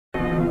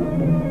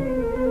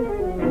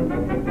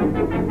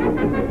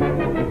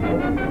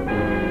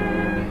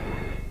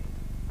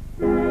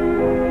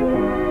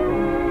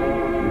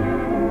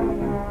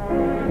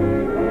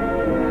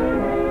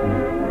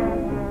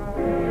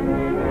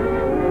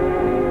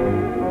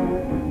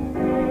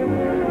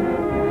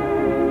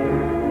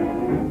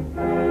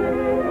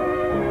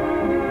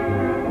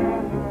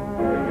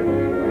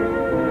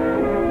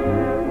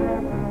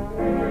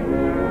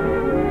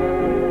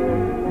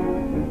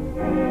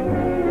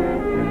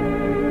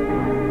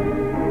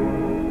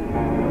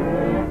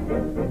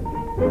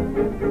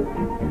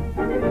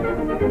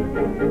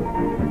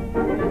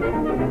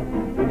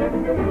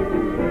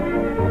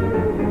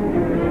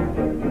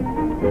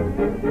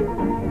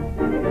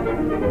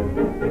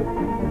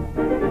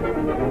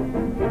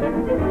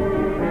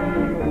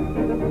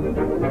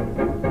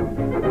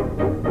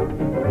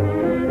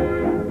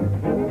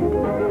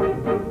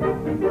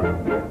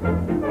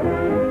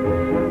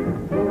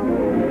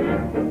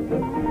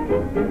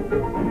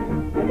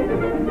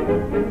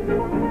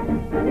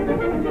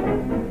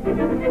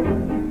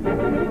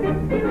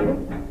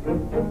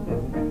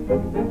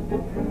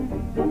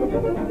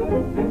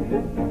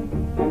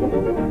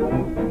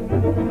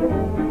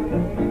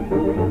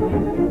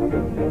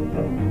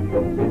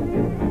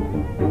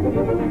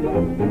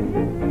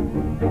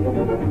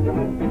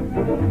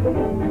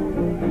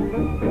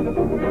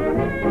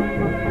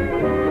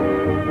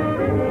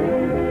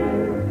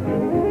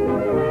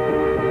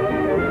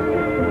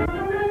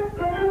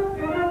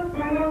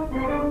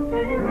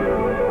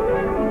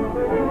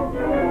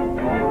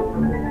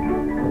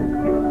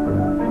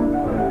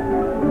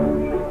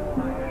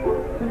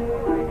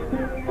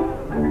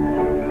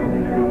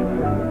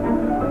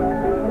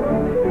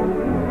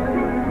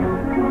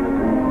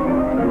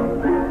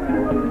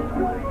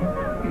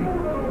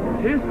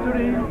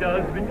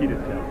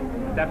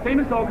That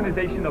famous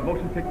organization of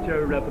motion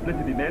picture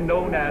publicity men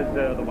known as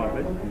the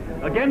WAMPUS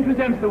again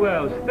presents the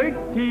world's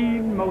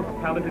 13 most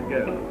talented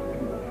girls.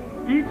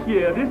 Each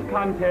year, this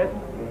contest...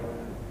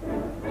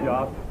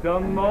 Just a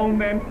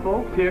moment,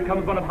 folks. Here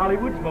comes one of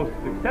Hollywood's most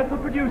successful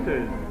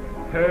producers,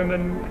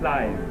 Herman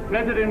Cline,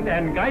 president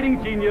and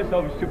guiding genius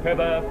of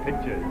Superba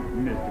Pictures.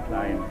 Mr.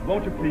 Cline,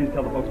 won't you please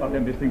tell the folks what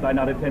they're missing by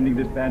not attending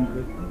this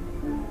banquet?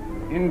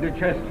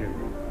 Indigestion.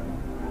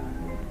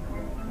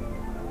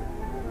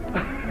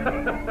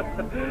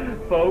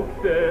 Folks,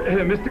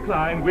 Mr.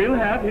 Cline will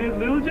have his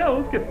little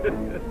joke.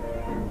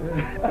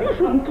 You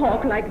shouldn't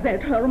talk like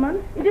that,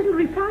 Herman. It isn't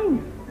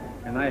refined.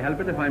 Can I help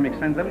it if I make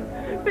sense of it?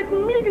 But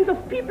millions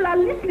of people are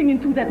listening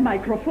into that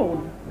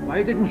microphone.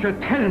 Why didn't you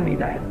tell me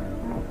that?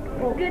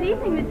 Oh, good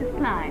evening, Mrs.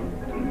 Cline.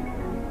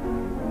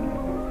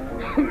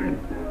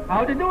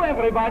 How to do,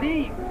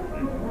 everybody?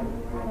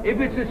 If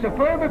it's a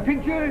Superba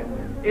picture,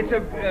 it's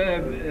a...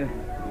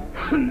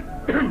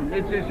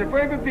 it's a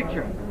Superba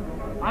picture.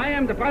 I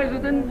am the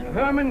president,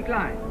 Herman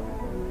Cline.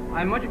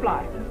 I'm much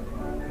obliged.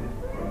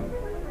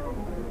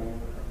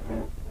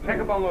 Check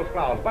up on those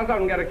flowers. Buzz out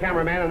and get a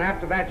cameraman, and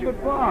after that you...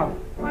 But, Bob,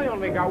 I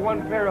only got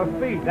one pair of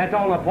feet. That's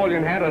all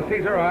Napoleon had, or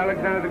Caesar, or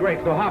Alexander the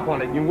Great, so hop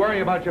on it, and you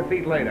worry about your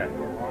feet later.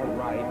 All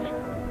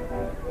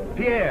right.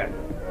 Pierre,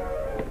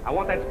 I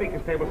want that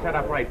speaker's table set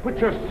up right. Put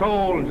your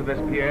soul into this,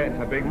 Pierre.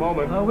 It's a big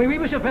moment. Oui, oui,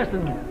 Monsieur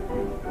Preston.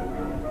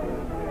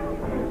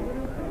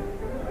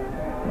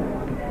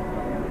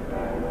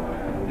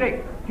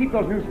 Jake, keep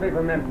those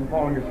newspaper men from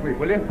falling asleep,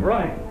 will you?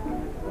 Right.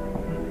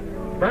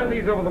 Burn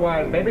these over the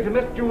wires, baby, to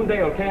Miss June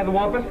Dale, care of the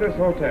WAMPUS for this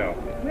hotel.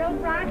 Will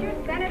Rogers,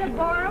 Senator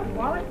Borough,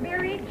 Wallace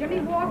Beery,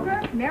 Jimmy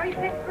Walker, Mary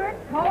Pickford,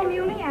 Cole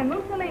Muni, and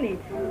Mussolini.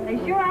 They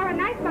sure are a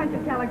nice bunch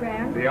of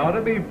telegrams. They ought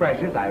to be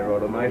precious. I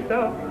wrote them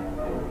myself.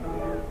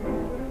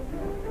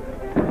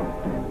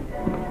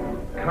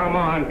 Come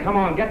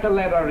on, get the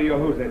lead out of your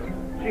who's-it.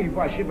 Gee,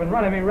 boss, you've been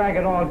running me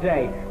ragged all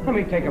day. Let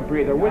me take a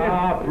breather, will you?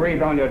 Ah,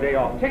 breathe on your day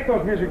off. Take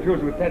those music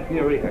cues with Ted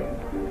Fiorita.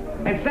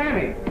 And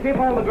Sammy, see if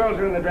all the girls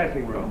are in the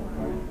dressing room.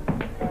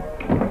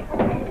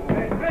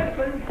 Hey,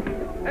 Preston.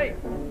 Hey,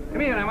 come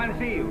here, I want to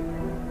see you.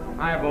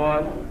 Hi,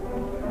 boss.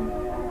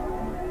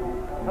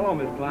 Hello,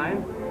 Miss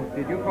Cline.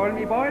 Did you call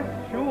me, boss?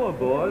 Sure,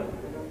 boss.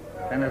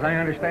 And as I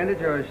understand it,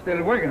 you're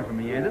still working for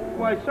me, ain't it?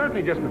 Why,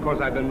 certainly just because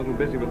I've been a little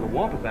busy with the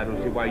WAMPUS, I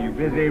don't see why you...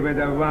 Busy with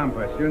the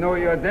WAMPUS. You know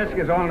your desk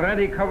is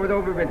already covered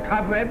over with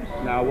cobwebs?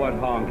 Now, what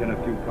harm can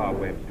a few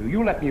cobwebs do?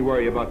 You let me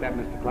worry about that,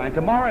 Mr. Cline.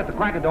 Tomorrow at the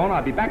crack of dawn,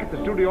 I'll be back at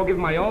the studio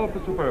giving my all for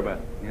Superba.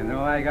 You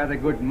know, I got a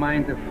good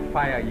mind to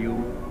fire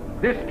you.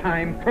 This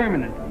time,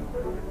 permanently.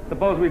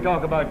 Suppose we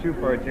talk about you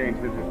for a change,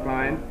 Mrs.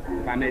 Cline.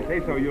 If I may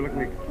say so, you're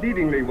looking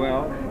exceedingly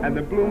well, and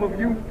the bloom of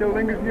youth still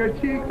lingers in your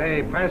cheeks.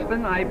 Hey,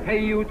 Preston, I pay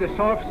you to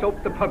soft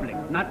soap the public,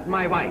 not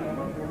my wife.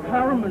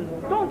 Herman,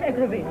 don't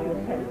aggravate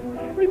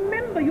yourself.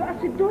 Remember your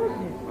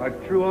acidosis.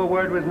 A truer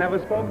word was never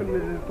spoken,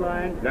 Mrs.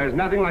 Cline. There's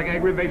nothing like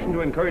aggravation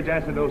to encourage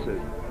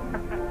acidosis.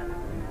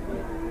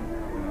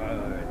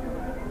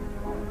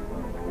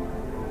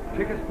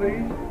 Tickets,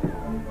 please.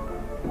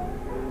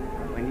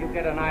 When you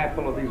get an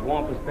eyeful of these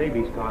WAMPUS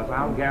Baby Stars,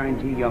 I'll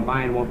guarantee your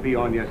mind won't be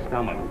on your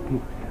stomach.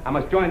 I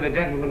must join the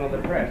gentlemen of the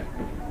press.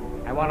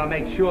 I want to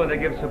make sure they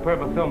give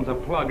Superba Films a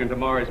plug in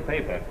tomorrow's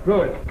paper.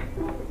 Good.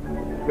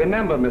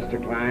 Remember,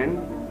 Mr. Cline,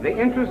 the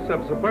interests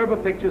of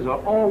Superba Pictures are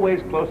always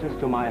closest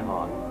to my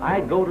heart. I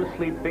go to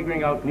sleep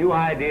figuring out new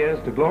ideas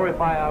to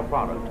glorify our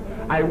product.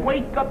 I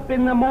wake up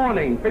in the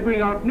morning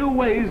figuring out new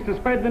ways to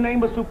spread the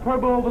name of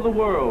Superba over the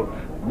world.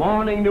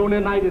 Morning, noon,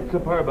 and night at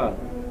Superba.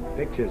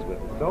 Pictures with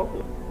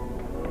soul.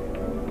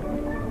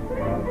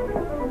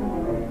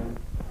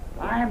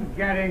 I'm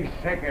getting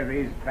sick of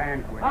these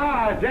banquets.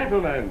 Ah,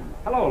 gentlemen.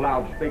 Hello,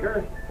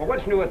 loudspeaker. Well,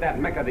 what's new at that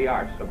Mecca of the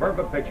Arts,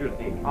 Superba Pictures,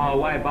 Inc.? Oh,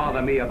 why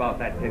bother me about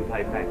that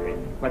tintype factory?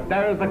 But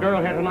there's the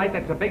girl here tonight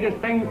that's the biggest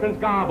thing since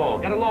Garbo.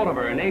 Get a load of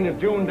her. Her name is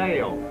June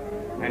Dale.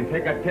 And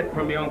take a tip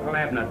from your Uncle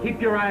Abner. Keep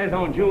your eyes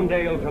on June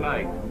Dale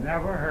tonight.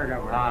 Never heard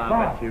of her. Ah,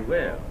 Bob. but you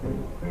will.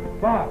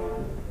 Bob,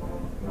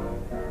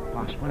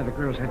 boss. One of the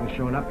girls hasn't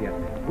shown up yet.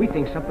 We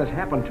think something's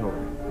happened to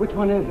her. Which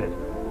one is it?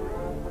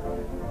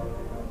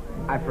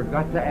 I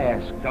forgot to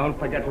ask. Don't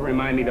forget to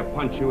remind me to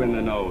punch you in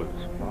the nose.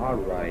 All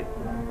right.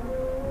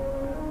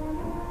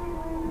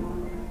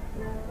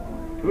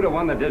 2 to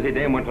 1, the dizzy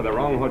dame went to the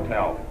wrong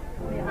hotel.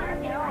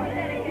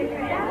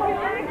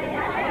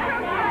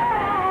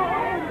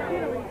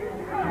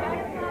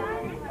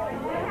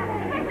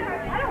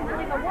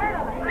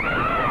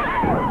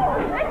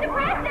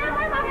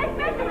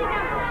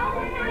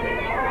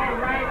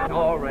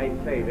 All right,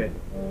 save it.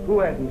 Who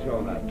hasn't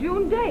shown up?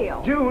 June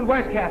Dale. June,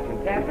 where's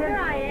Catherine? Catherine? Here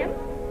I am.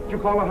 Did you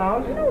call her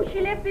house? No,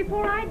 she left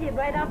before I did,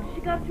 right after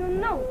she got your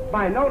note.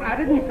 My note? I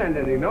didn't send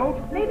any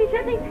note. Maybe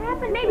something's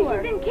happened. Maybe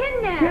she's been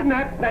kidnapped.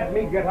 Kidnapped? Let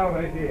me get out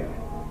of here.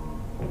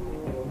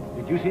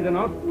 Did you see the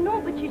note?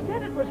 No, but she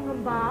said it was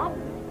from Bob.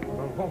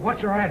 Well,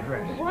 what's her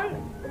address?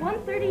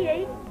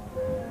 138.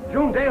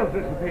 June Dale's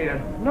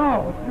disappeared.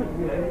 No.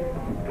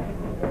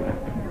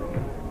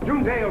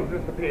 June Dale's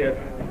disappeared.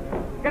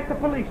 Get the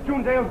police.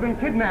 June Dale's been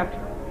kidnapped.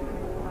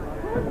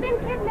 Who's been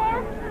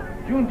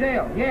kidnapped? June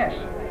Dale, yes.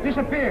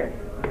 Disappeared.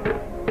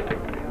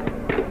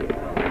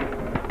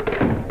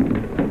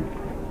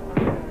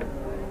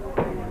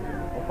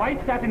 A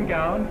white satin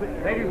gown.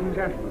 Ladies and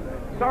gentlemen,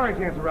 sorry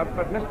to interrupt,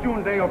 but Miss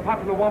June Dale,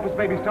 popular WAMPUS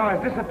Baby Stars,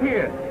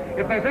 disappeared.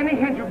 If there's any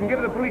hint you can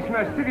give the police in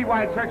a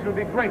citywide search, it would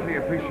be greatly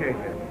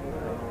appreciated.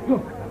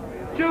 Look,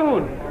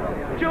 June!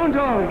 June,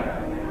 darling!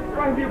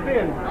 Where have you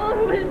been?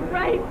 Oh, it was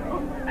frightful.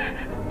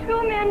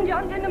 2 men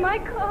jumped into my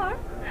car.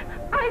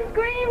 I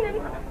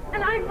screamed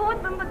and I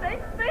fought them, but they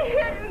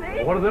hit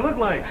me. What do they look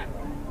like?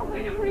 Oh,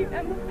 I don't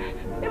remember.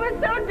 It was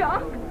so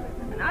dark,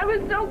 and I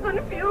was so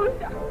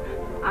confused.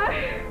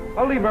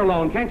 Oh, leave her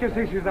alone. Can't you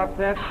see she's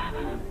upset?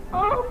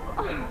 Oh.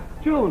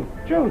 June!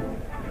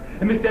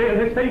 Miss Dale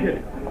has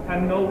fainted.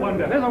 And no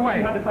wonder. There's a way.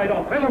 She had to fight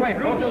off. There's a way,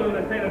 folks.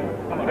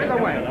 There's a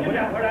way.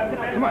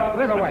 Come on,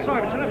 there's a way.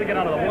 Sorry, but she'll never get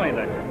out of the way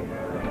there.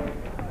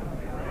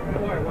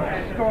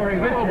 Story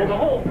with Oh, well, the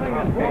whole thing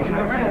is Don't you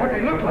remember what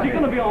they look like? She's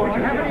gonna be all Don't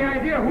you right. have any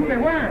idea who they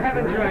were?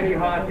 Haven't you any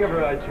heart? Give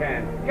her a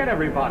chance. Get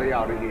everybody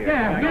out of here.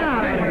 Yeah, get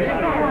out of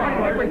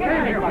here. We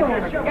came here like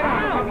this. Get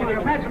out. Can you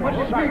imagine what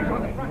she means?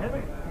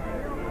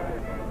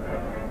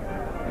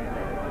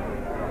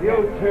 You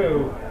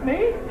too.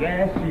 Me?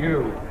 Yes,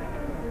 you.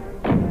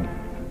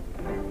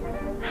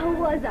 How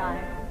was I?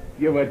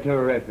 You were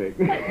terrific.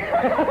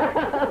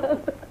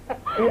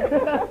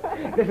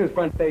 This is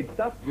front page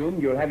stuff,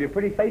 June. You'll have your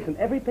pretty face in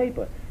every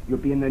paper. You'll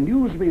be in the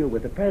newsreel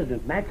with the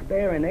president, Max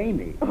Baer, and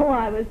Amy. Oh,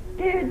 I was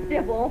scared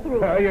stiff all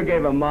through. Oh, you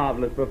gave a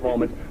marvelous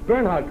performance.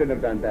 Bernhardt couldn't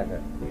have done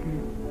better.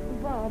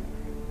 Bob,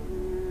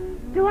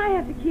 do I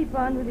have to keep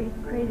on with these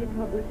crazy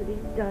publicity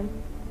stunts?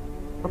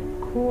 Of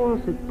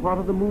course, it's part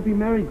of the movie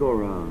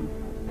merry-go-round.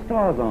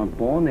 Stars aren't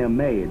born, they're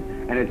made.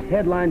 And it's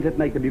headlines that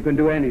make them. You can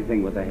do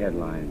anything with a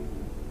headline.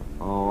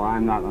 Oh,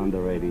 I'm not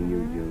underrating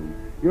you, June.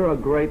 You're a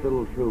great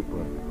little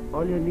trooper.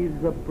 All you need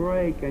is a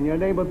break, and your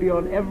name will be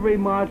on every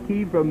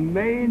marquee from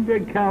Maine to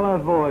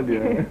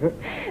California.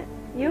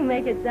 You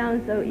make it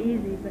sound so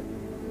easy, but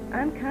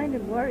I'm kind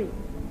of worried.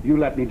 You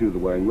let me do the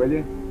worrying, will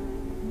you?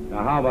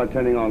 Now, how about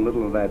turning on a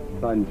little of that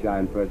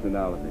sunshine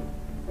personality?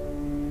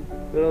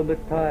 A little bit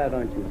tired,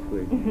 aren't you,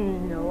 sweet?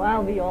 No,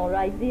 I'll be all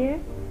right, dear.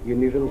 You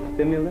need a little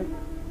stimulant?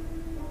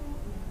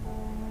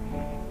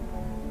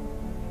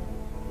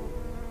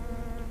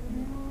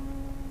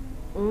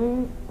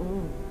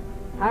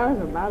 How's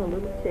about a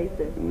little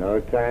chaser? No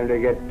time to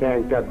get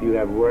tanked up. You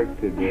have work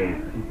to do.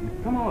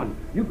 Come on.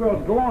 You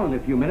girls go on in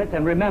a few minutes,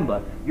 and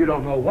remember, you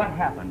don't know what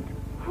happened.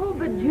 Oh,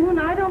 but June,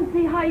 I don't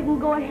see how you can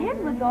go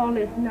ahead with all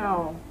this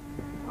now.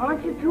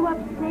 Aren't you too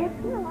upset?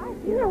 I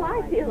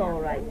feel all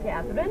right,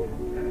 Catherine.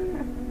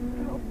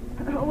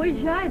 I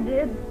wish I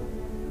did.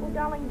 Well,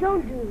 darling,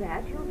 don't do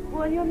that. You'll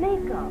spoil your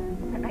makeup.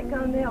 I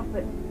can't help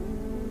it.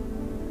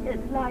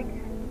 It's like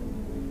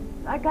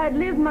I'd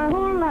lived my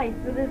whole life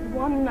for this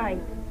one night.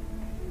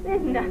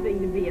 There's nothing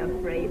to be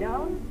afraid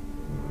of.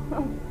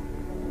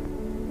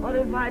 What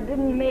if I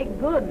didn't make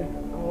good?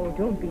 Oh,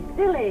 don't be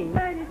silly.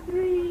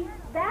 33.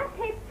 That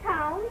Cape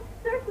Town?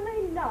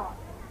 Certainly not.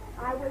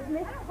 I was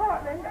Miss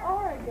Portland,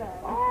 Oregon.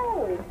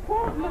 Oh,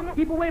 Portland.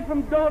 Keep away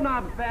from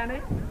doorknobs, Fanny.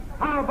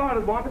 How about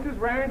it, Wampus? Is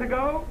raring to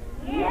go?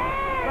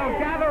 Yes! Well,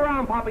 gather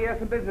around, Papa. He has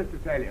some business to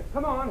tell you.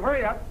 Come on,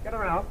 hurry up. Get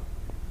around.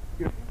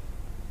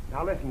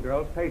 Now listen,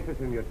 girls. Face this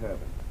in your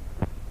turban.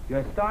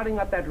 You're starting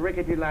up that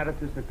rickety ladder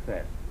to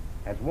success.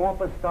 As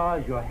Wampus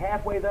stars, you're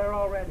halfway there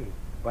already.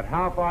 But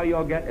how far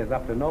you'll get is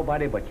up to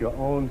nobody but your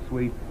own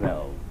sweet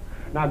selves.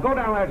 Now go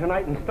down there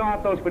tonight and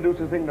start those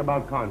producers thinking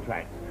about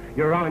contracts.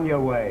 You're on your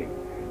way.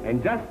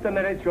 In just a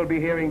minute, you'll be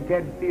hearing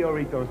Ted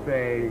Fiorito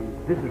say...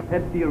 This is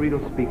Ted Fiorito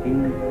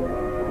speaking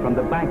from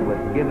the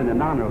banquet given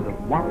in honor of the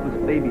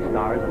WAMPUS Baby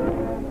Stars.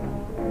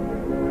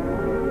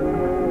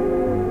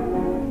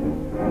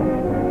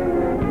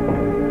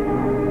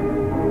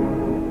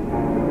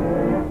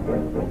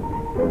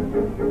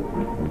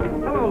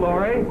 Hello,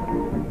 Laurie.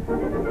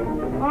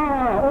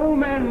 Ah, old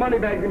man Money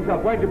bags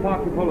himself. Where'd you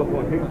park your polo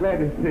for? Glad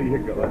to see you,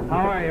 Douglas.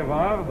 How are you,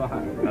 Bob?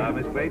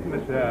 Miss Clayton,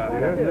 this is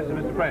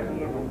Mr.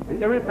 Preston.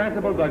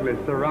 Irrepressible Douglas,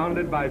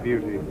 surrounded by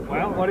beauty.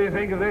 Well, what do you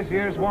think of this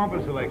year's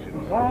WAMPUS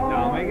selections?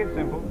 Now, make it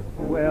simple.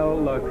 Well,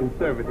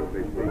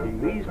 conservatively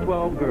speaking, these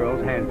 12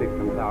 girls, handpicked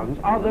from thousands,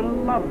 are the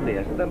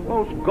loveliest, the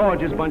most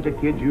gorgeous bunch of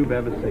kids you've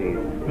ever seen.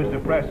 Mr.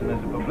 Preston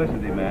is a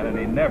publicity man, and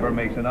he never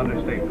makes an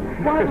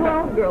understatement. Why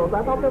 12 girls?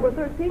 I thought there were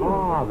 13.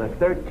 Ah, the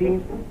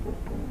 13th.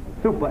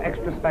 Super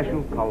extra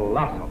special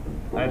colossal.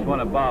 That's one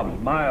of Bob's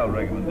mild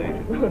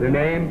recommendations. The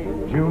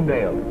name, June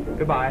Dale.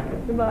 Goodbye.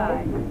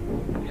 Goodbye.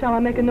 Shall I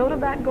make a note of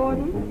that,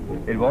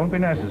 Gordon? It won't be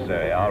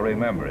necessary. I'll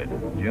remember it.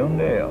 June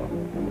Dale.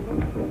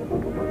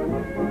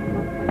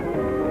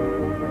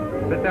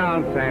 Sit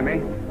down, Sammy.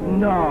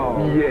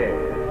 No. Yes.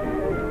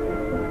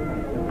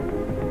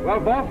 Well,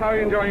 boss, how are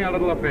you enjoying our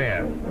little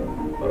affair?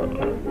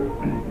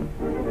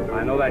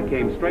 I know that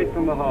came straight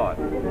from the heart.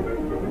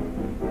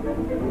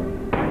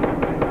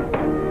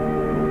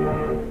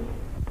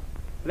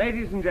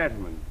 Ladies and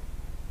gentlemen,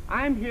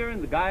 I'm here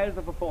in the guise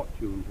of a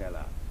fortune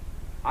teller.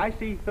 I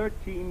see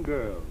 13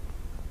 girls.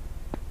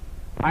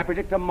 I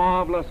predict a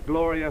marvelous,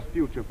 glorious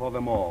future for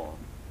them all.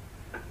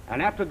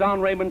 And after Don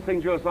Raymond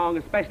sings you a song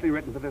especially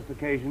written for this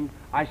occasion,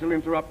 I shall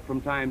interrupt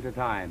from time to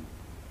time.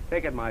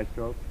 Take it,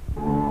 maestro.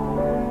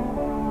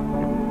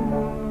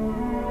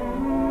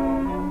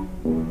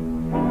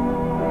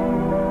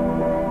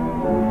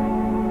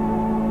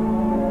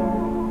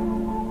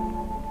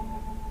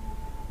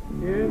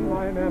 In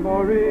my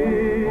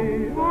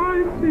memory,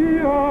 I see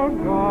a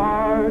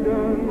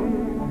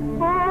garden,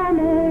 a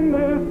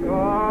moonlit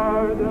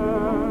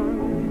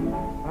garden,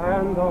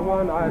 and the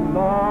one I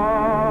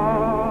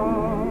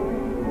love.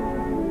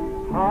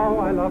 How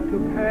I love to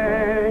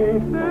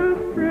paint this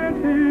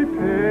pretty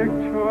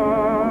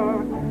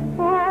picture,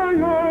 for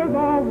you're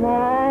the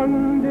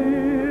one,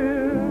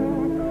 dear,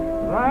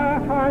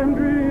 that I'm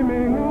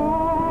dreaming of.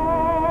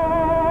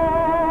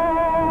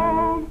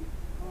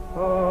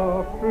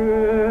 A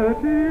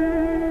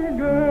pretty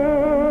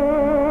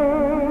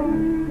girl,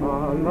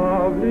 a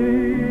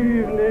lovely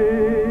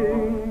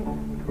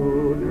evening,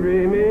 two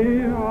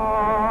dreamy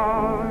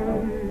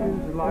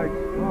eyes like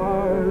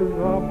stars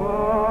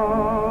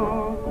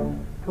above,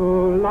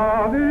 two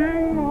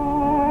loving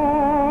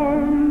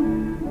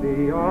arms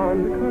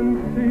beyond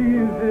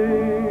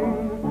conceiving,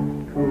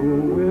 two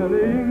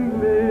willing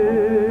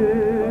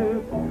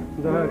lips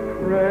that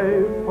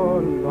crave for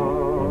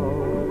love.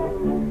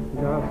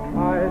 Just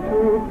try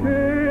to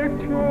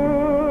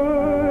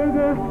picture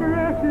this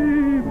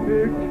pretty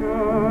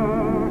picture,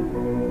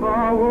 a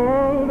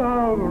world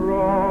of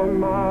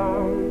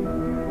romance,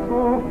 so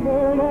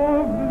full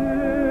of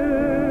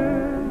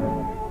bliss.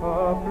 A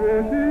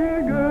pretty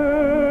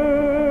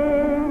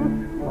girl,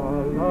 a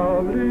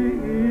lovely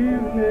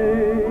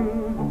evening,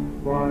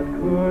 what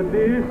could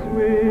be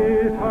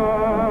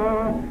sweeter,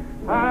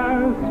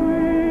 as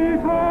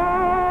sweet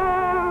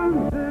as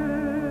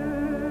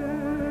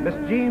this? Miss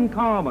Jean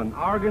Carman,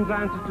 Oregon's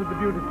answer to the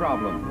beauty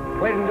problem.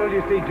 Wait until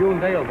you see June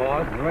Dale,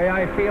 boss. The way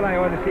I feel, I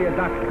ought to see a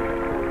doctor.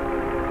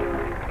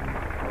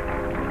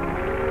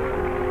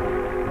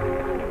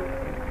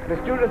 Miss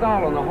Judith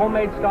Allen, a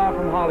homemade star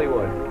from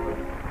Hollywood.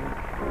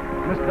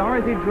 Miss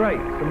Dorothy Drake,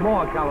 some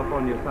more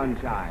California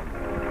sunshine.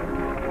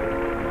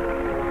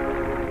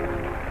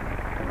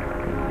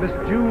 Miss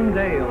June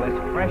Dale, as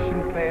fresh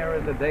and fair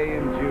as a day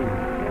in June.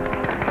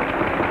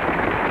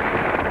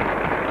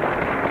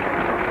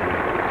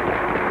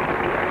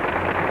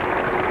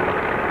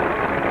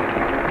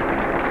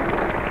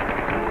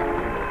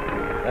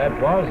 That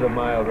was a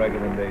mild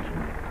recommendation.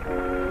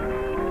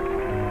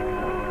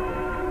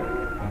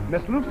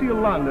 Miss Lucille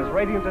Lund, as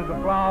radiant as a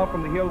flower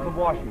from the hills of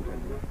Washington.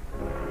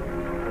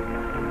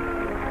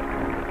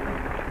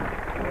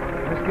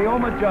 Miss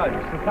Neoma Judge,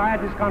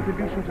 society's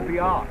contribution to the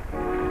arts.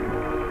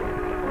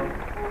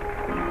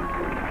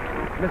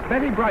 Miss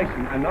Betty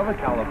Bryson, another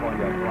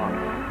California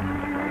flower.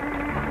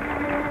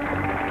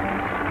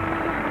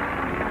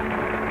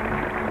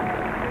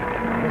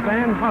 Miss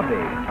Ann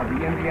Hubby, of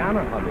the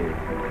Indiana Hubby.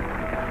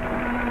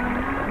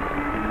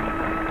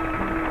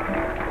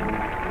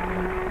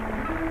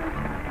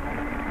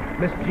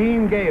 Miss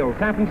Jean Gale,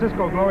 San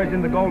Francisco glories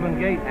in the Golden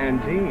Gate, and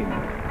Jean.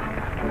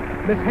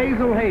 Miss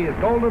Hazel Hayes,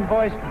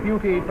 golden-voiced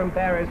beauty from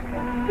Paris.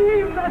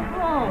 Vive la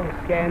France!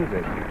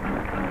 Kansas.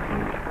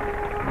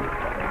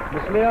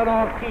 Miss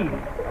Leonore Keith,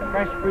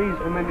 fresh breeze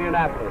from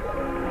Indianapolis.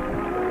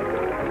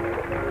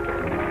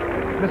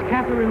 Miss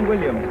Catherine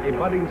Williams, a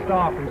budding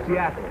star from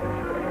Seattle.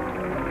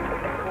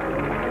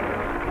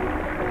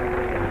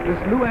 Miss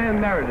Luann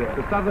Meredith,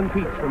 the Southern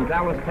Peach from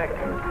Dallas,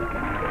 Texas.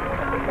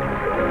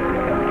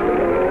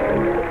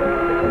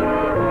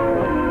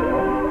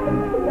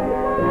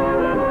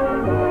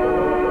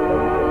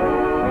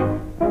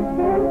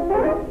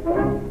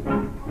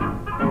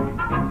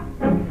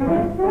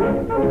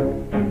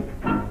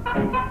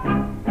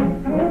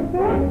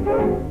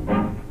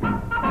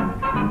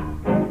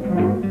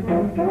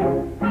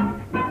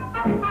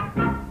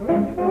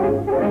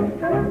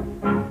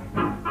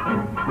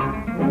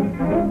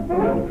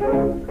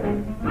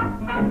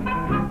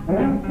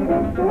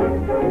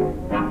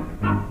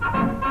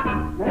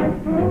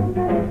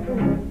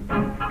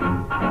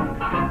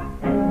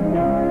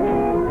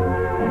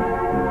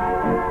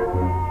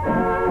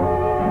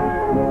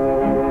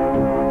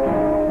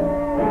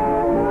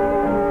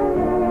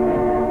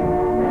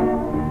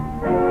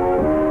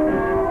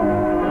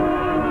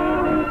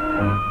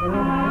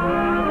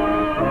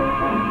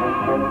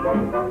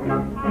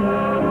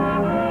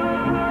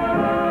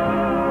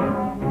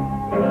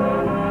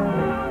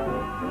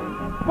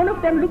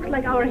 looks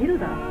like our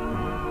Hilda.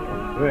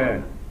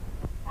 Where?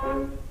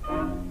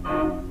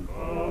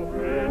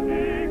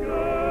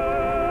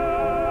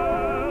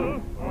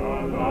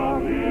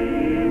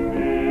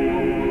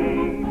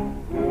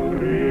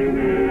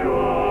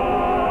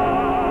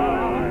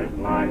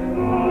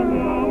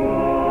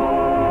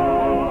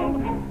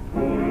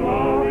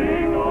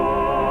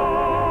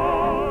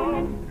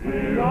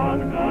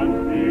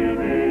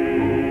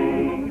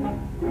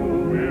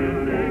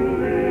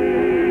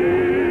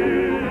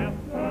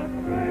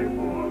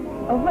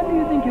 When do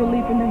you think you'll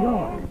leave for New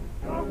York?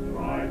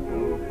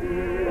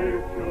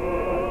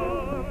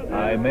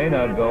 I may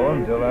not go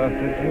until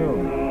after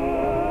June.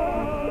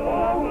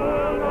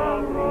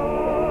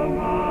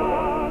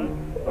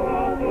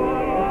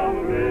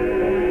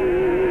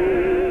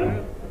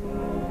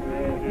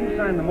 You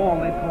signed them all,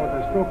 they call it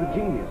a stroke of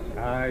genius.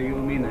 Ah, you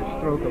mean a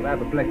stroke of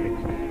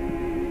apoplectics.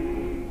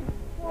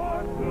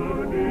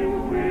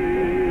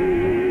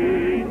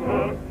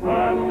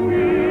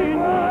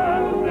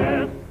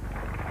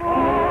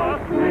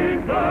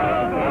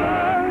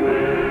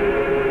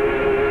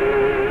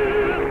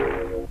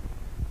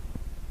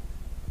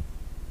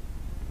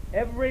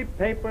 Every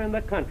paper in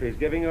the country's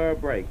giving her a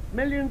break.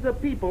 Millions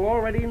of people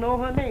already know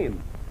her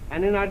name.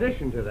 And in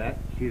addition to that,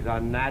 she's a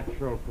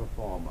natural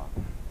performer.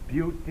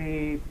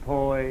 Beauty,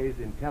 poise,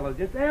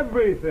 intelligence,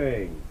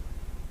 everything.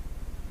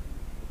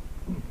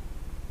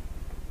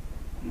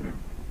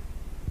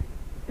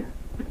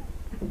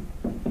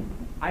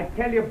 I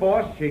tell you,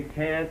 boss, she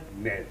can't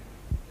miss.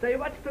 Say,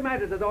 what's the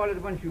matter that all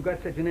at once you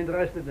got such an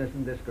interestedness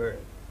in this girl?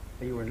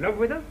 Are you in love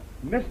with her?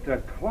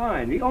 Mr.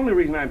 Cline, the only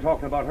reason I'm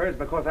talking about her is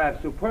because I have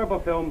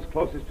Superba films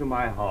closest to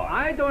my heart.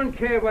 I don't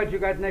care what you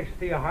got next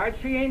to your heart.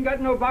 She ain't got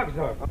no box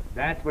office.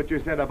 That's what you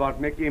said about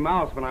Mickey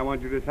Mouse when I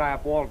wanted you to tie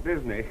up Walt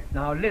Disney.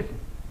 Now, listen.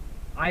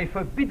 I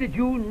forbid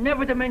you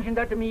never to mention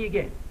that to me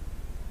again.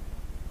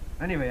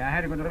 Anyway, I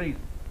had a good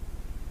reason.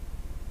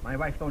 My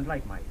wife don't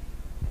like mice.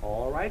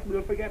 All right,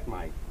 we'll forget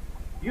Mike.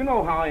 You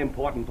know how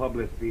important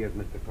publicity is,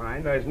 Mr.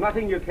 Cline. There's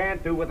nothing you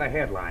can't do with a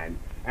headline.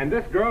 And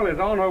this girl is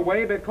on her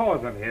way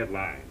because of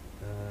headlines.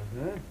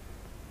 Uh-huh.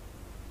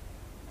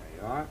 There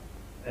you are.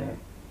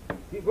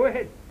 You go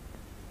ahead.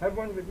 Have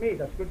one with me.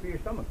 That's good for your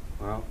stomach.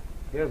 Well,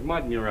 here's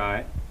mud in your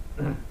eye.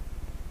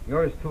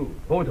 Yours, too.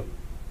 Both of them.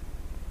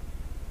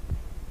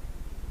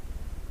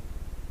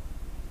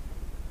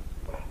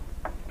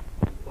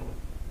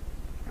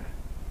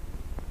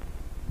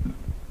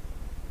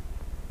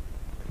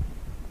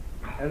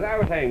 As I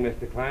was saying,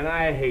 Mr. Cline,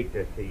 I hate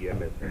to see you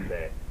miss her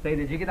there. Say,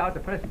 did you get out the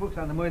press books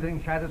on the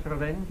murdering Shadow's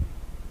revenge?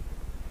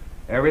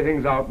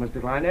 Everything's out, Mr.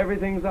 Cline.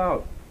 Everything's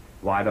out.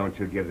 Why don't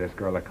you give this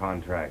girl a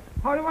contract?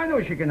 How do I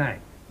know she can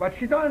act? What's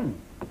she done?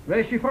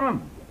 Where's she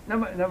from?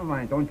 Never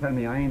mind. Don't tell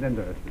me. I ain't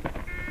interested.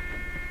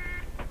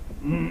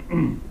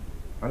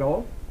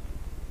 Hello?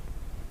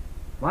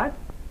 What?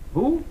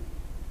 Who?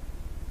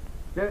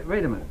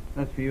 Wait a minute.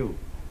 That's for you.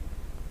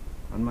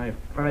 On my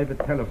private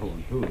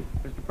telephone, too.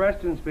 Mr.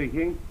 Preston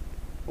speaking.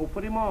 Oh,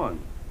 put him on.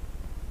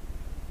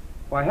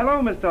 Why,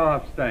 hello, Mr.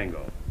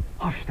 Hofstangel.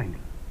 Hofstangel?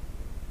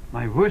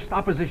 My worst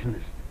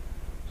oppositionist.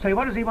 Say,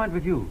 what does he want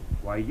with you?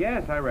 Why,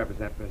 yes, I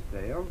represent Miss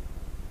Dale.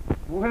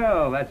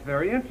 Well, that's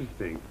very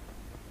interesting.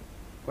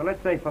 Well,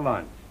 let's say for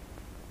lunch.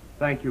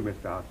 Thank you,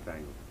 Mr.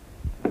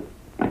 Hofstangel.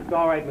 It's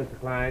all right, Mr.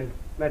 Cline.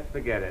 Let's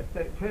forget it.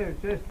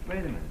 Just wait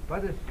a minute.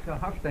 What does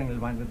Hofstangel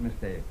want with Miss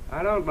Dale?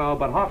 I don't know,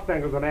 but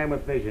Hofstangel's a man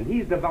with vision.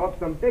 He's developed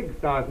some big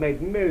stars,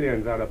 made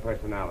millions out of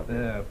personality.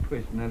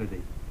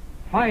 Personality.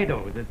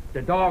 Fido,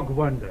 the dog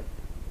wonder.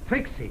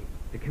 Trixie,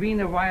 the queen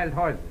of wild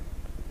horses.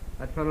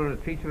 That fellow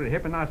that featured a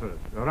hippopotamus,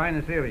 a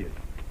rhinoceros.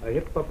 A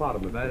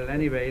hippopotamus. Well,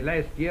 anyway,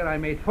 last year I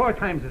made 4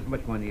 times as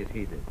much money as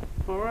he did.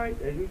 All right,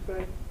 as you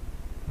say.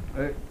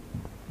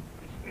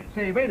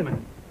 Say, wait a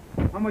minute.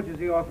 How much is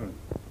he offering?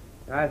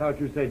 I thought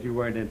you said you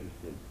weren't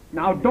interested.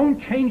 Now,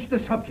 don't change the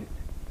subject.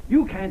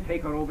 You can't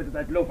take her over to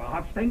that loafer,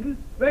 Hofstangel.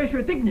 Where's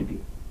your dignity?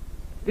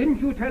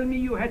 Didn't you tell me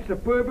you had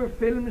Superba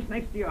films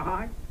next to your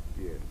heart?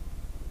 Yes.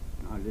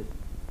 Now, listen.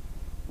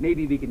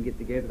 Maybe we can get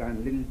together on a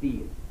little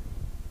deal.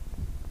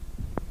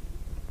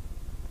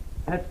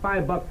 That's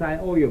 $5 I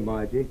owe you,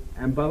 Margie.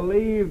 And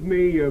believe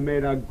me, you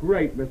made a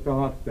great Mr.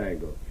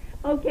 Hofstangel.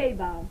 Okay,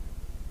 Bob.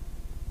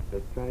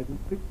 Let's try the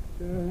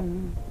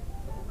picture.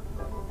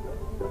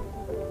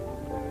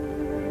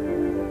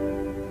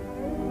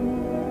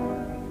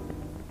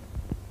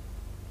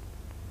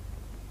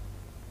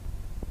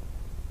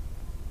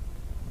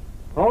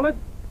 Hold it.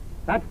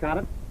 That's got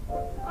it.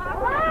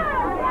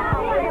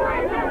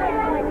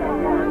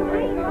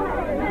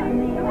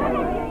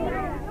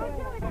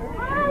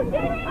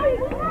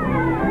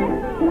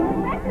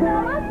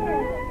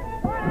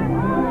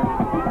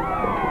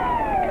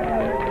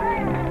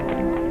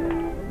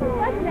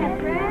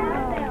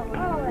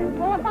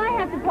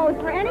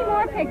 For any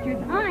more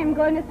pictures, I'm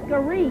going to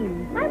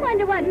scream. I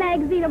wonder what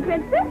magazine will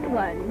print this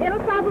one. It'll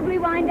probably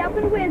wind up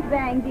in Whiz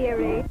Bang,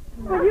 dearie.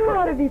 Well, you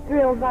ought to be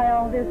thrilled by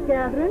all this,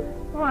 Catherine.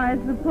 Oh, I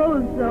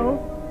suppose so.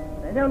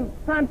 I don't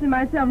fancy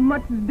myself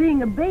much as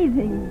being a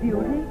bathing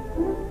beauty.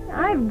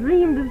 I've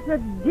dreamed of such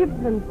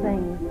different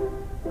things.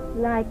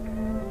 Like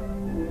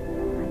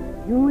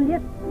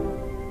Juliet,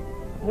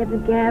 Hedda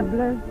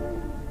Gabler,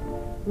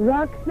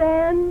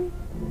 Roxanne.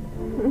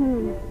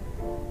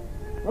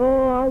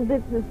 Oh, all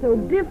this is so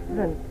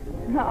different.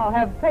 Now,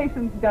 have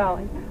patience,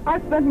 darling.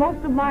 I've spent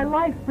most of my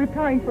life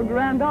preparing for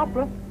grand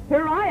opera.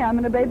 Here I am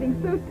in a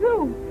bathing suit,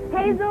 too.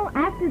 Hazel,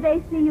 after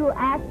they see you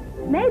act,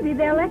 maybe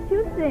they'll let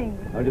you sing.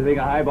 Don't you think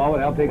a highball would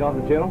help take off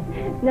the chill?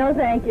 No,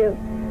 thank you.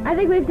 I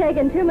think we've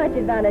taken too much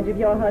advantage of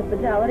your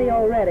hospitality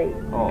already.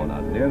 Oh,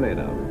 not nearly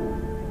enough.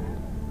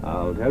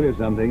 I'll tell you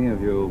something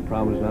if you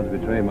promise not to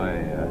betray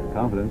my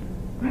confidence.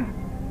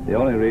 The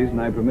only reason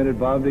I permitted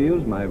Bob to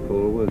use my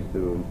pool was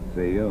to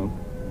see you.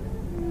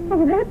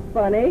 Oh, that's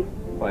funny.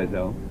 Why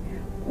so?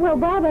 Well,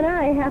 Bob and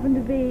I happen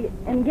to be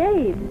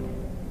engaged.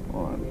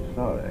 Oh, I'm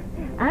sorry.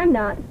 I'm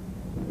not.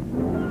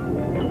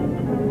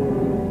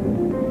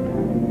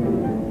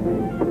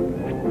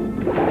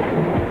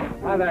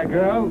 Hi there,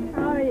 girls.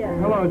 How are you?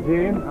 Hello,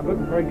 Jean. I'm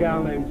looking for a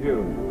gal named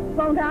June.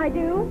 Won't I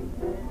do?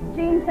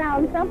 Jean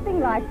sounds something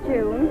like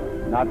June.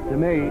 Not to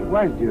me.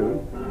 Where's June?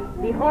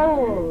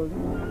 Behold.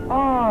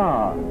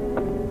 Ah.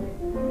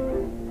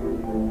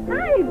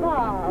 Hi,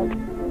 Bob.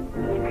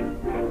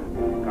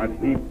 Got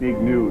heap big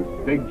news.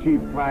 Big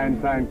chief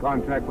client signed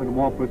contract with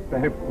WAMPUS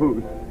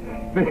Baby.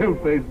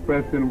 Pale-faced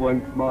Preston,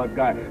 one smart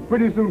guy.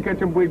 Pretty soon catch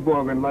him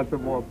wigwag and lots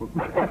of WAMPUS.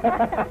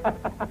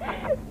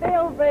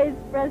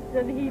 Pale-faced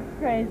Preston, he's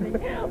crazy.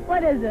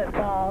 What is it,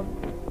 Bob?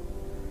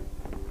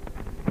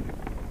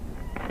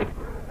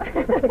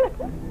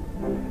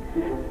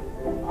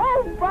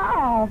 Oh,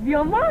 Bob,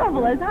 you're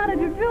marvelous. How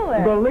did you do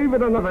it? Believe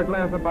it or not, a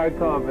glass of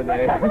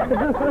bicarbonate.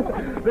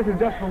 This is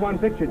just for one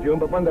picture, June,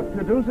 but when the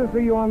producers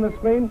see you on the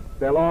screen,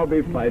 they'll all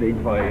be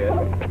fighting for you.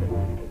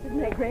 Isn't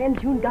that grand?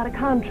 June got a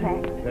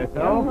contract. That's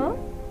so? Uh-huh.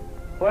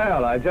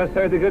 Well, I just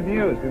heard the good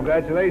news.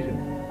 Congratulations.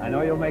 I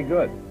know you'll make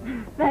good.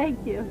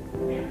 Thank you.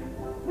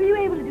 Were you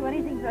able to do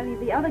anything for any of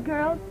the other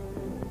girls?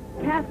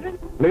 Catherine?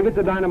 Leave it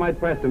to Dynamite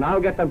Preston.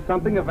 I'll get them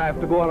something if I have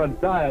to go on a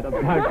diet of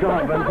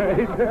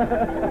bicarbonate.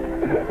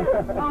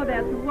 Oh,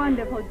 that's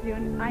wonderful,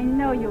 June. I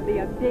know you'll be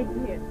a big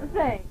hit.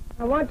 Thanks.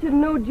 I want you to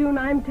know, June,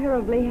 I'm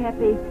terribly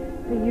happy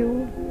for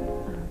you.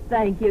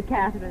 Thank you,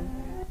 Catherine.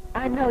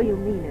 I know you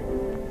mean it.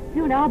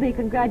 Soon I'll be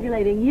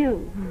congratulating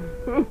you.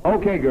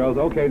 Okay, girls,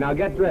 okay. Now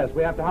get dressed.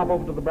 We have to hop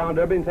over to the Brown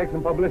Derby and take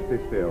some publicity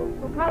stills.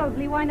 We'll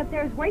probably wind up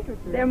there as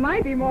waitresses. There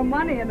might be more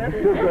money in it.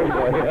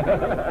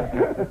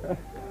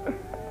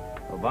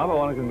 Well, Bob, I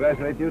want to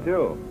congratulate you,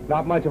 too.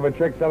 Not much of a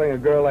trick selling a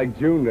girl like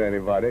June to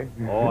anybody.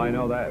 Oh, I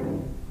know that.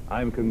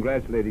 I'm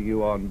congratulating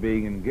you on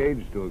being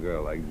engaged to a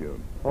girl like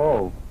June.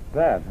 Oh,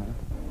 that, huh?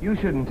 You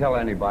shouldn't tell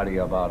anybody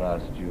about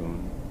us,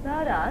 June.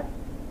 About us?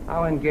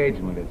 Our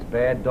engagement, it's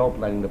bad dope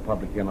letting the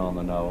public in on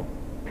the know.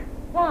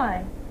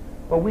 Why?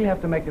 But we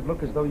have to make it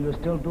look as though you're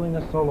still doing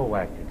a solo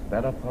act. It's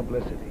better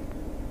publicity.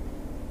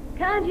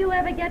 Can't you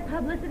ever get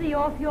publicity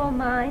off your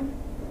mind?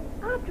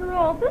 After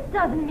all, this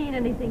doesn't mean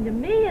anything to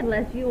me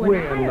unless you and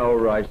We're in no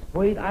rush.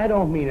 Wait, I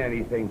don't mean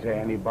anything to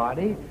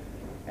anybody.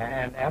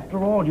 And after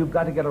all, you've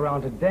got to get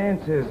around to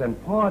dances and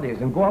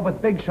parties and go out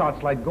with big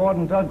shots like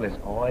Gordon Douglas.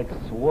 Oh, it's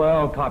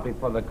swell copy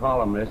for the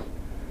columnist.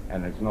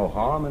 And there's no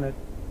harm in it.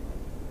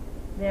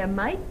 There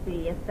might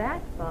be, if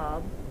that,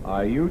 Bob.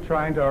 Are you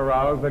trying to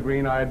arouse the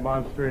green-eyed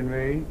monster in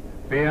me?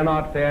 Fear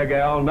not, fair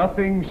gal.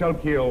 Nothing shall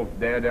kill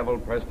Daredevil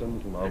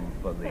Preston's love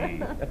for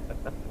thee.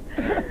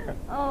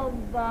 Oh,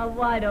 Bob,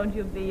 why don't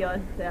you be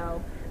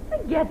yourself?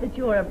 Forget that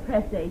you're a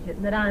press agent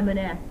and that I'm an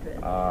actress.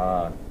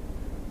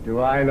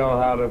 Do I know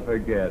how to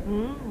forget?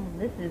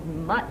 This is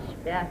much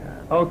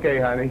better. Okay,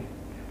 honey.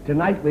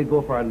 Tonight we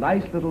go for a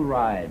nice little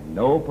ride.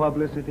 No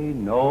publicity,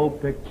 no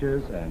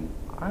pictures, and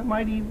I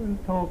might even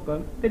talk a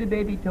bitty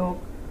baby talk.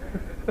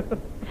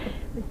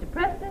 Mr.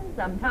 Preston,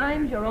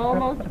 sometimes you're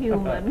almost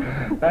human.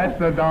 That's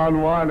the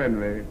Don Juan in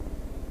me.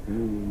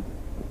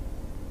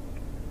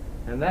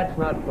 And that's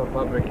not for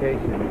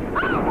publication.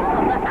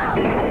 Oh, look out!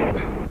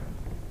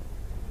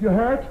 You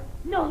hurt?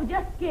 No,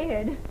 just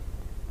scared.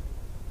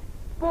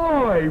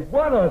 Boy,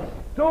 what a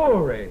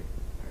story.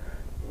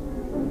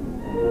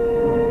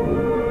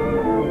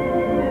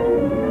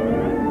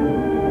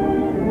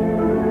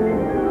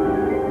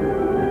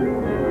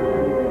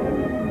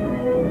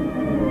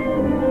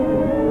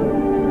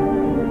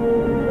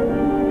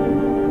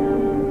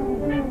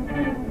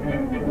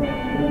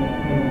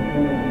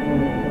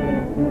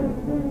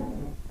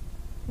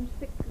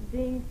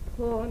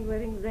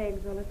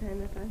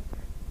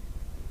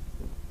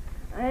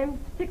 I'm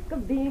sick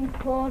of being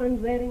poor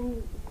and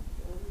wearing...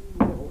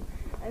 No.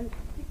 I'm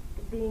sick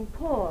of being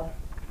poor.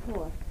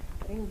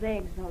 Wearing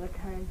rags all the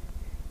time.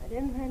 I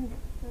didn't have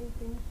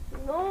something...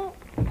 No.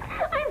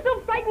 I'm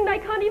so frightened I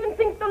can't even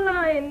think the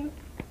lines.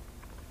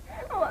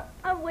 Oh,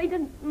 I've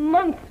waited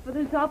months for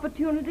this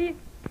opportunity.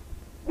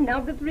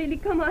 Now if it's really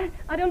come,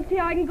 I don't see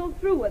how I can go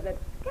through with it.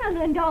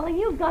 Catherine, darling,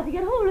 you've got to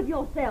get hold of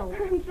yourself.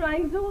 I'm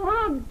trying so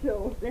hard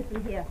to.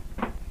 Listen here.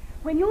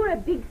 When you're a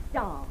big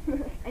star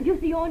and you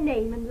see your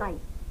name in lights,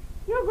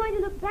 You're going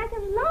to look back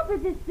and laugh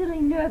at this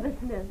silly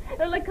nervousness.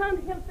 Well, I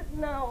can't help it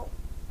now.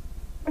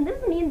 And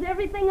this means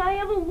everything I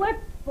ever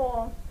worked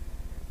for.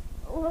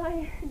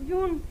 Why,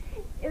 June,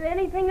 if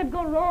anything would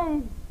go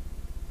wrong,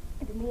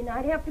 it'd mean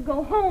I'd have to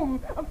go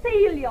home, a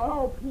failure.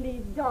 Oh,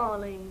 please,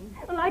 darling.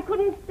 Well, I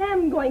couldn't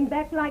stand going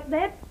back like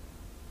that.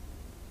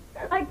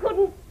 I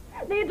couldn't.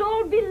 They'd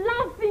all be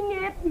laughing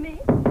at me.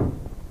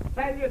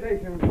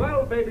 Salutations.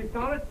 Well, baby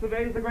stars,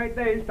 today's a great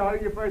day,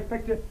 starting your first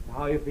picture.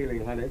 How are you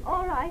feeling, honey?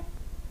 All right.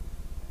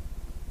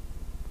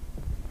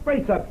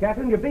 Brace up,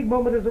 Catherine. Your big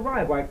moment has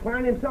arrived. Why,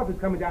 Cline himself is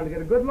coming down to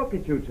get a good look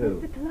at you two.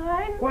 Mr.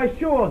 Cline? Why,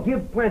 sure.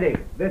 Give plenty.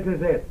 This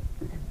is it.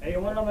 Hey, you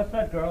want it on the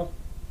set, girls?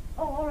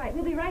 Oh, all right.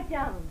 We'll be right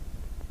down.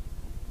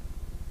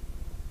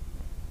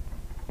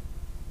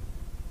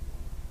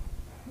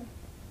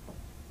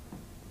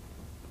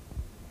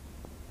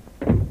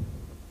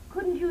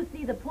 Couldn't you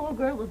see the poor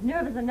girl was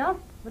nervous enough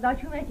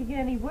without you making it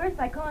any worse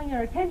by calling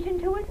her attention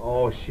to it?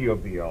 Oh, she'll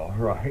be all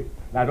right.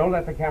 Now, don't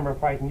let the camera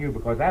frighten you,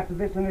 because after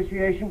this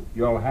initiation,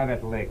 you'll have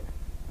it licked.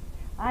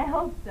 I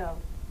hope so.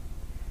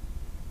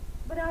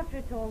 But after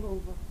it's all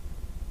over,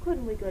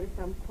 couldn't we go to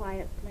some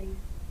quiet place?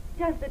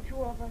 Just the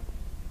two of us.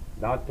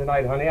 Not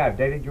tonight, honey. I've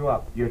dated you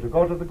up. You're to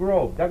go to the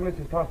Grove. Douglas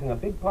is tossing a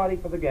big party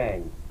for the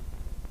gang.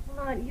 Well,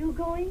 aren't you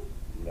going?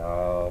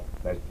 No,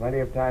 there's plenty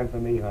of time for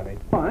me, honey.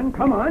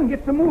 Come on,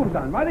 get some moves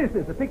on. What is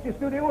this, a picture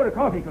studio or a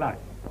coffee class?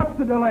 What's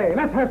the delay?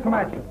 Let's have some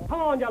action.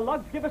 Come on, you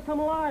lugs, give us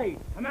some light.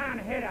 Come on,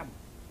 hit him.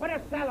 Put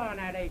a cellar on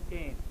that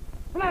 18.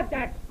 Flood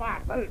that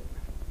spot. Well,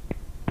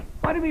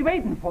 what are we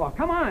waiting for?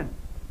 Come on.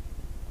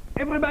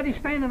 Everybody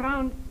standing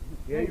around.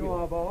 Here you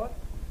are, boy.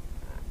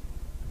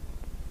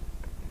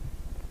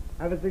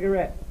 Have a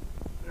cigarette.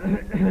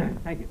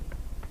 Thank you.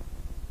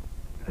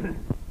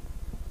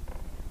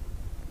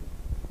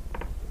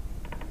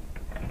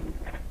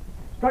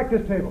 Strike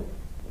this table.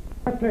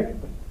 Let's take it.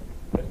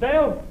 Miss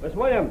Dale, Miss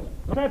Williams,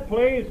 set,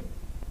 please.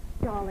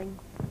 Darling.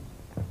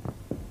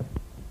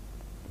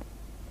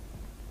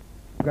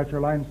 You got your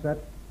line set?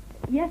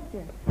 Yes,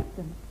 sir.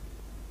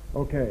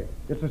 Okay.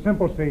 It's a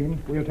simple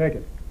scene. We'll take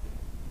it.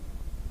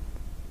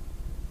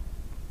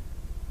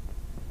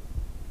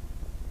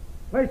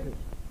 Places.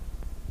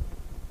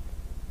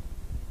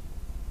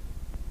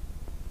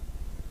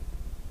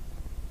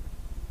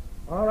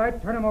 All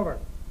right, turn him over.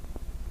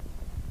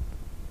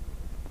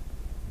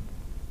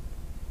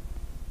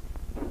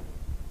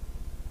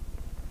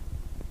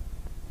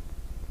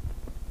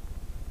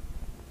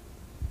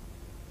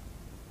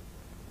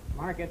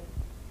 Mark it.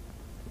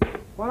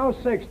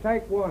 106,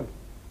 take one.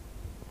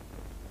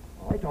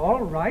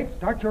 All right.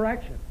 Start your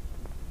action.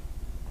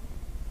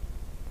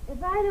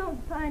 If I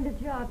don't find a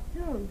job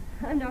soon,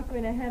 I'm not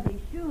going to have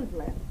any shoes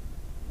left.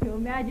 You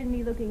imagine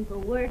me looking for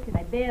work in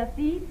my bare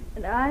feet,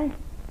 and I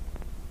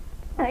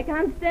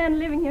can't stand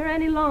living here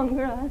any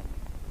longer.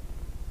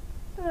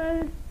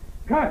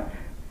 Cut!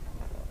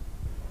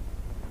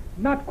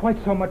 Not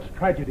quite so much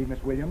tragedy,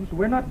 Miss Williams.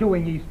 We're not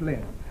doing East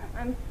Lynne.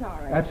 I'm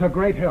sorry. That's a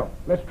great help.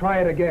 Let's try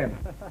it again.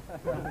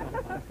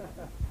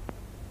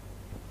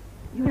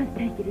 You must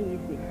take it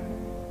easy.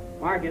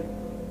 Mark it.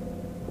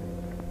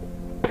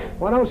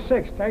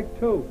 106, take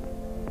two.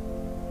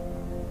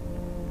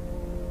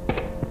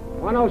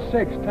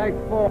 106, take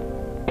 4.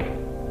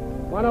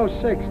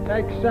 106,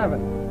 take 7.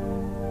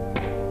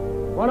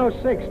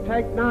 106,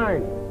 take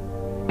 9.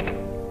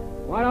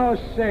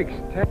 106,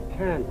 take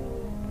 10.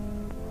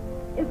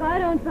 If I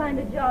don't find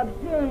a job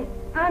soon,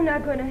 I'm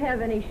not going to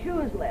have any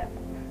shoes left.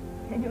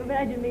 Can you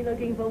imagine me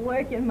looking for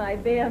work in my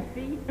bare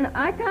feet?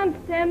 I can't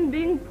stand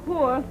being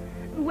poor,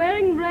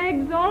 wearing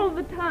rags all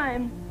the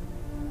time.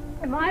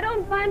 If I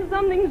don't find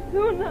something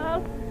soon,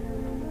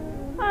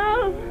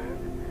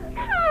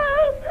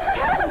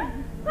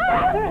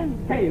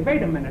 Hey,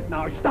 wait a minute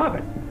now. Stop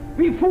it.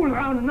 We fool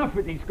around enough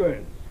with these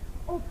girls.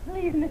 Oh,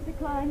 please, Mr.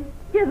 Cline,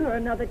 give her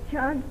another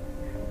chance.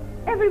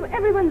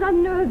 Everyone's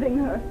unnerving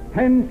her.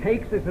 10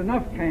 takes is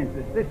enough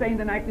chances. This ain't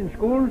an acting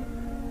school.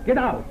 Get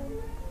out.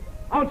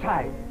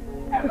 Outside.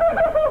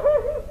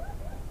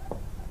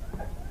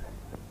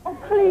 Oh,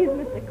 please,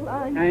 Mr.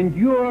 Cline. And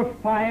you're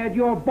fired.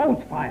 You're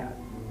both fired.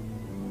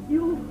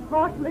 You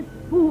heartless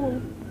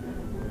fool.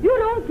 You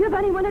don't give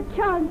anyone a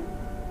chance.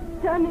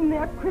 Standing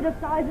there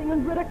criticizing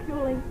and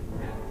ridiculing.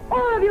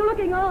 All of you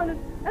looking on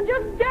and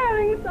just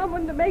daring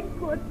someone to make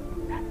good.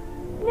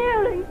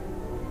 Sneering.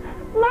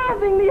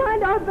 Laughing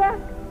behind our back.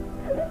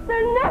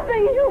 There's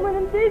nothing human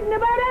and decent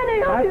about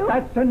any of you.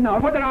 That's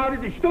enough. Put her out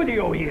of the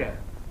studio here.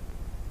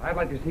 I'd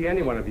like to see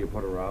any one of you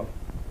put her out.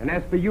 And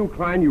as for you,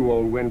 Cline, you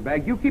old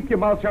windbag, you keep your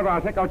mouth shut or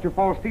I'll take out your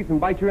false teeth and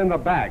bite you in the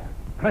back.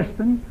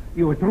 Preston,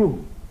 you're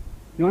through.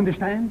 You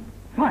understand?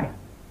 Fired.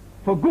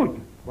 For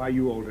good. Why,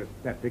 you old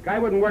dyspeptic, I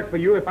wouldn't work for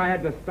you if I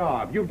had to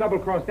starve. You've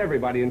double-crossed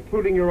everybody,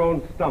 including your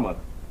own stomach.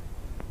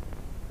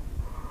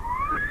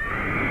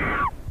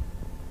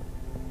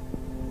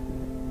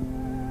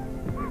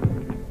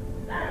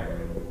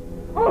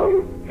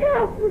 Oh,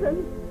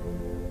 Catherine.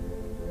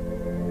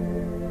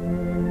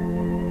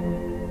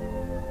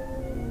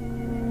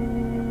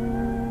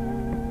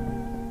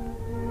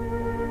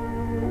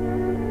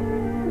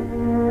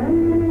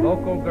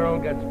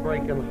 gets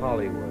breaking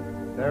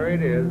Hollywood. There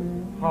it is,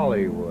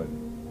 Hollywood.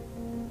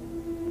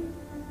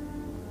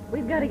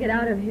 We've got to get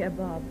out of here,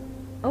 Bob.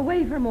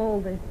 Away from all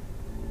this.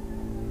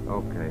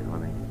 Okay,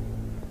 honey.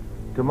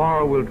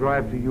 Tomorrow we'll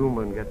drive to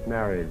Yuma and get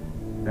married.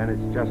 Then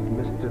it's just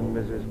Mr. and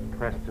Mrs.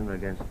 Preston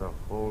against the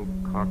whole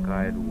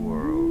cockeyed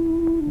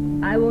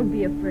world. I won't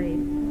be afraid.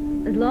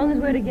 As long as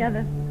we're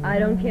together, I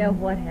don't care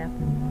what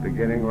happens.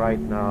 Beginning right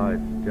now,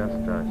 it's just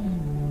us.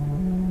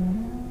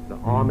 The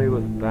army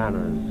with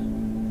banners.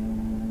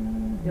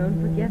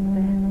 Don't forget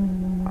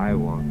that. I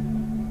won't.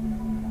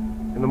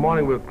 In the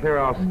morning, we'll clear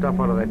our stuff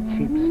out of that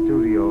cheap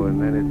studio,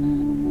 and then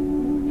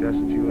it's just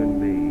you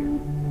and me.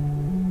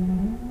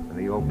 And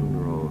the open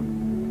road.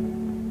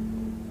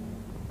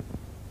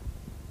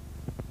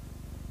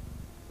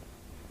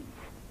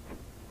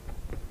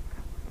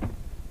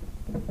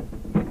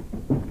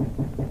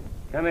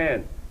 Come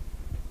in.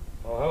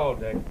 Oh, hello,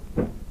 Dick.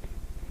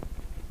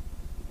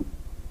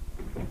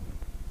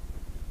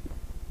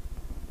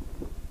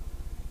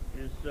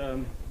 Is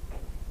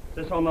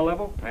this on the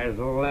level? As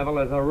level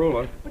as a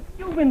ruler. But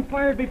you've been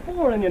fired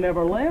before and you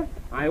never left.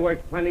 I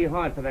worked plenty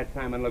hard for that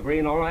Simon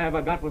Legreen. All I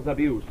ever got was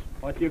abuse.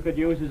 What you could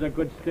use is a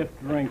good stiff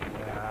drink.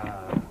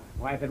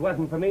 Why, if it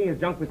wasn't for me, his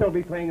junk would still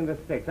be playing in the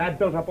sticks. I'd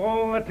built up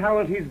all the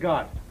talent he's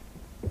got.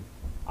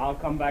 I'll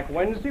come back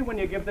Wednesday when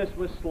you give this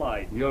a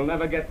slide. You'll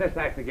never get this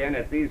act again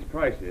at these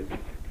prices.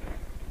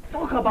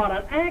 Talk about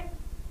an act!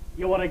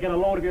 You ought to get a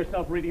load of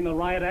yourself reading the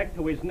riot act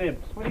to his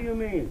nibs. What do you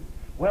mean?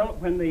 Well,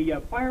 when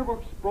the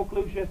fireworks broke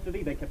loose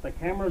yesterday, they kept the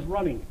cameras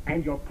running,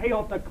 and your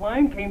payoff to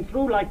Cline came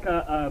through like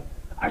a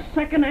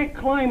second act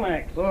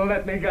climax. Well,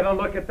 let me get a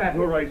look at that,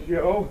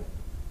 Horatio.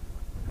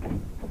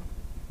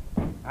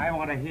 I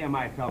want to hear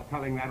myself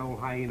telling that old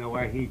hyena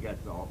where he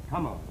gets off.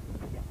 Come on.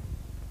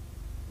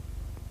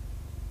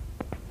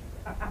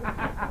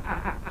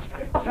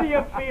 How do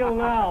you feel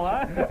now,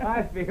 huh?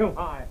 I feel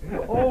high.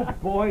 Oh,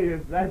 boy,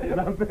 is that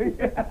something.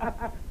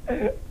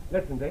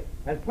 Listen, Dick,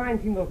 has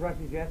Cline seen those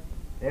Russians yet?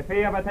 If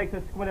he ever takes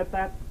a squint at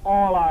that,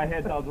 all our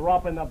heads will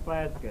drop in the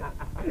basket.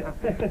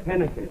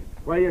 Hennessy,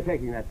 where are you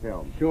taking that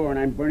film? Sure, and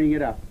I'm burning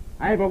it up.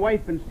 I have a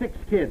wife and 6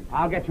 kids.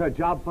 I'll get you a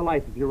job for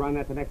life if you run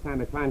that the next time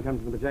the Cline comes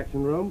to the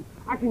projection room.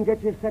 I can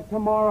get you set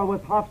tomorrow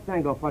with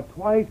Hofstangel for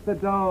twice the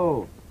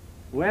dough.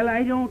 Well,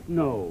 I don't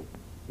know.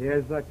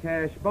 Here's the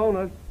cash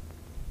bonus.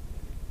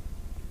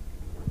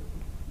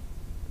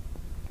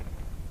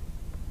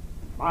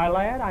 My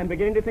lad, I'm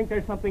beginning to think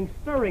there's something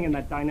stirring in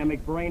that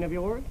dynamic brain of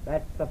yours.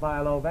 That's the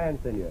Philo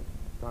Vance in you.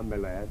 Come, my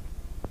lad.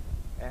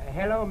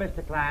 Hello,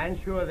 Mr. Cline.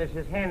 Sure, this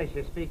is Haynes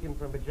speaking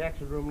from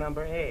projection room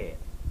number 8.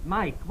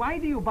 Mike, why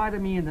do you bother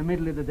me in the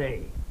middle of the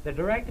day? The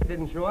director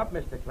didn't show up,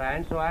 Mr.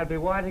 Cline, so I'll be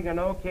wanting an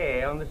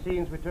okay on the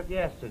scenes we took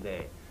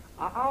yesterday.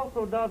 I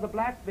also does a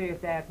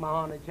blackface act, my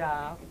honey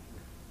child.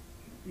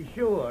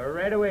 Sure,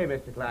 right away,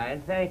 Mr.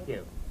 Cline. Thank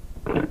you.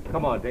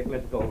 Come on, Dick,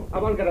 let's go. I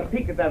want to get a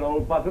peek at that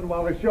old buzzard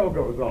while the show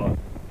goes on.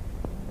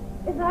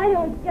 If I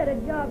don't get a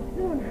job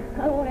soon,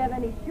 I won't have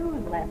any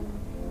shoes left.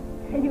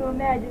 Can you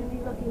imagine me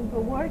looking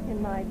for work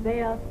in my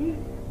bare feet?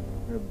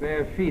 Your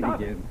bare feet Stop.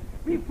 again.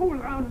 We fool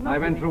around enough. I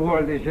went through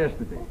all this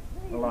yesterday.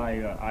 Well,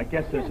 I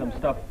guess there's some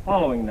stuff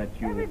following that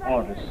you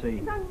ought to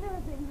see.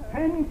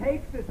 10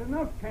 takes is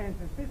enough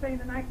chances. This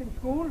ain't an acting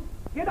school.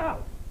 Get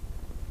out.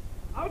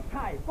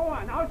 Outside. Go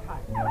on,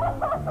 outside.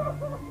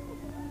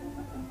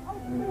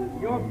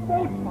 You're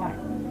both fired.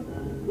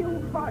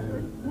 You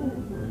heartless fool.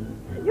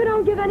 You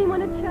don't give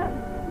anyone a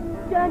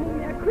chance. Standing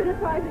there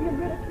criticizing and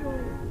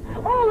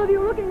ridiculing. All of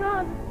you looking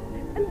on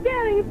and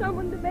daring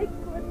someone to make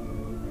good.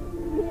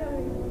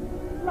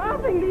 Sneering.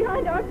 Laughing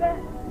behind our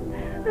backs.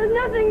 There's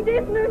nothing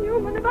decent or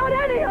human about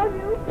any of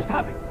you.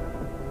 Stop it.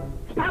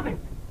 Stop it.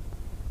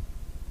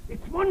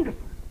 It's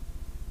wonderful.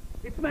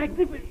 It's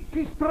magnificent.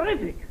 She's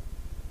terrific.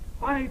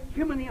 By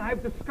Jiminy,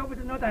 I've discovered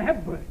another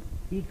Hepburn.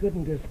 He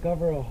couldn't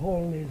discover a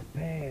hole in his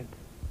pants.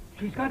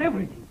 She's got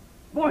everything.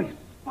 Voice,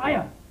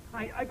 fire.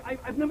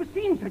 I've never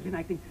seen such an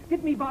acting.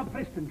 Get me Bob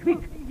Preston, quick.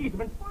 He's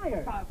been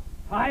fired.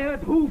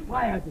 Fired? Who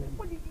fired him?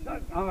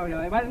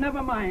 Well,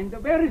 never mind.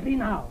 Where is he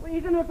now? Well,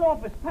 he's in his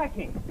office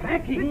packing.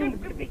 Packing?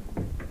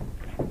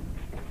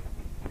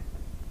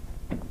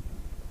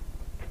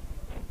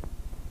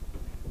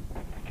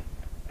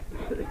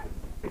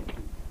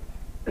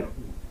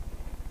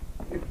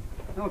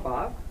 No,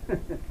 Bob.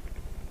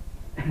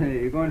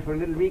 You going for a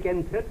little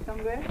weekend trip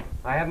somewhere?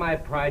 I have my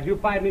pride. You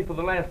fired me for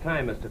the last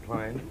time, Mr.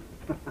 Cline.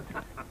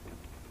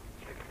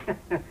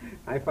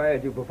 I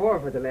fired you before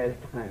for the last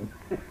time.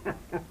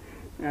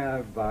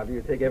 Bob,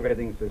 you take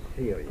everything so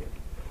serious.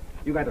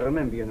 You got to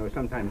remember, you know,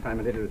 sometimes I'm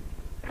a little,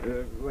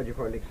 what do you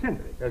call it,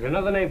 eccentric. There's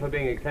another name for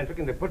being eccentric,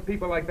 and they put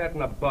people like that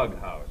in a bug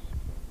house.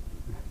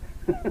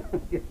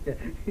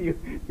 You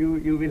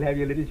will have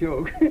your little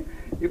joke.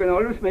 You can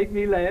always make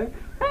me laugh.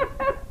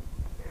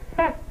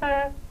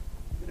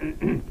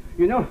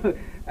 You know,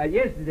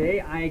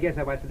 yesterday, I guess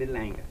I was a little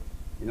angry.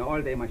 You know,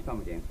 all day my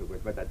stomach ain't so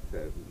good, but that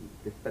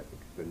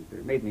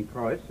dyspetic made me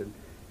cross. And,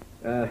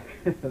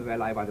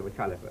 well, I want to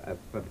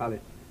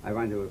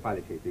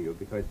apologize to you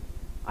because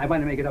I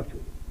want to make it up to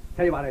you.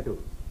 Tell you what I do.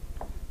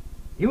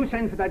 You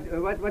send for that,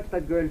 what's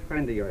that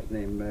girlfriend of yours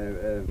name?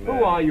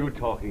 Who are you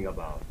talking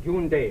about?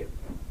 June Dale.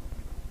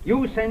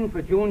 You send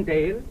for June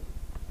Dale,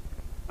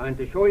 and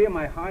to show you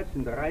my heart's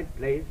in the right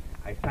place,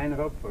 I sign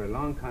her up for a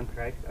long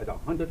contract at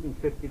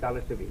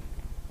 $150 a week.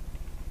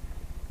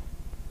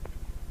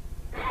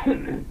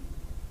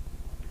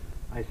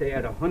 I say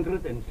at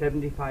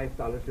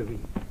 $175 a week.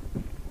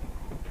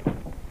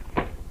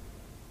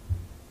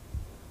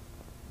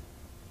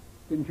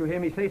 Didn't you hear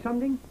me say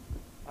something?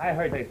 I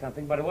heard say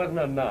something, but it wasn't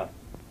enough.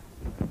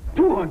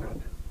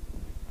 200.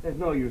 There's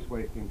no use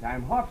wasting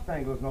time.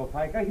 Hofstangle's no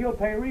piker. He'll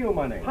pay real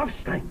money.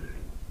 Hofstangle?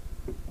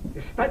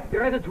 Is that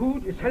your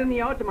attitude? You sell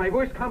me out to my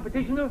worst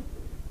competition?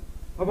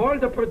 Of all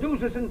the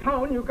producers in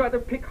town, you got to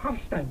pick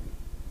Hofstangle.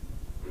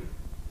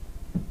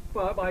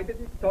 Bob, I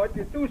didn't thought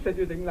you'd do such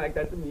a thing like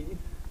that to me.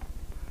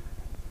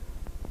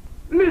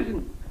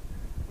 Listen,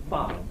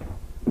 Bob.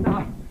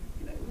 now,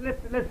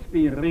 let's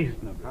be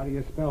reasonable. How do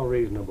you spell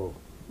reasonable?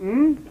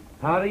 Hmm?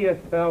 How do you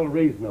spell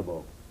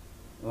reasonable?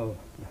 Oh,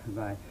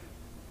 right.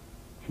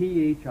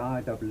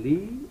 THREEHUNDRED.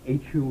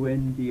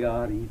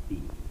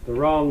 The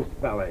wrong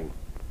spelling.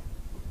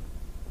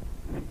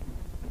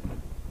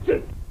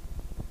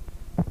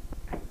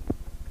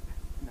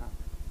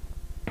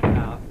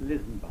 Now,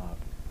 listen, Bob.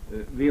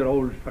 We're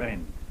old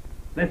friends.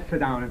 Let's sit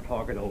down and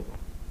talk it over.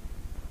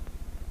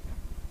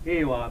 Here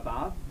you are,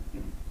 Bob.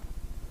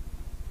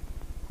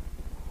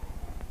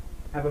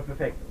 Have a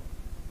perfecto.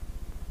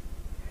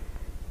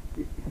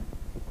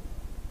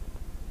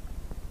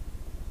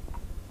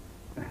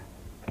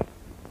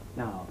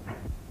 Now.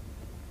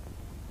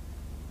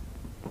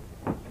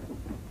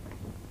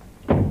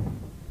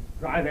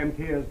 Dry them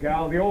tears,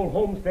 gal. The old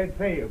homestead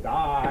failed.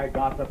 I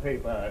got the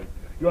papers.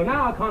 You're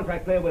now a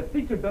contract player with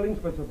featured billings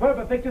for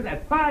Superba Pictures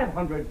at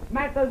 500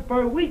 smackers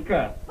per week.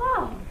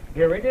 Oh.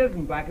 Here it is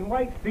in black and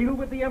white, sealed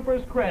with the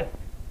Emperor's crest.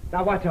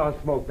 Now watch our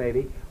smoke,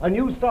 baby. A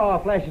new star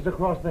flashes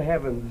across the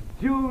heavens.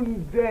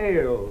 June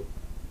Dale.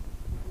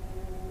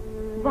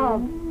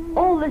 Bob,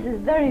 all this is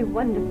very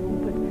wonderful,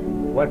 but...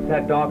 What's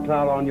that dark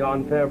cloud on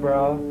yon fair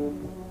brow?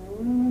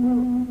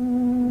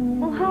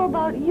 Well, how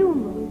about you,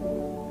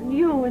 and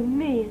you and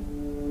me,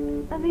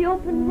 and the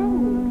open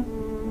road?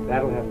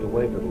 That'll have to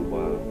wait a little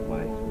while,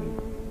 my sweet.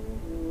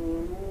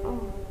 Oh.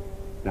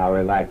 Now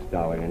relax,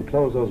 darling, and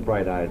close those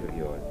bright eyes of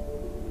yours.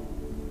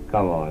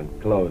 Come on,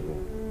 close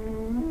them.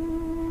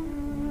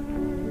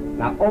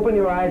 Now open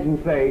your eyes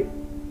and say,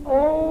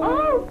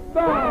 "Oh,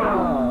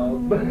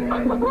 Bob!"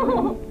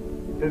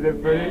 Is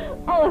it pretty?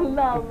 Oh,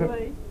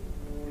 lovely.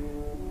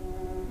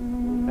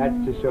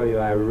 That's to show you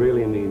I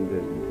really mean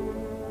business.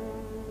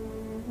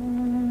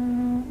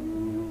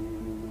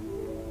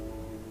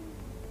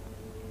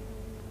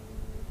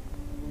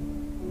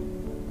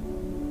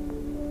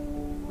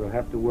 We'll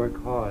have to work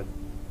hard.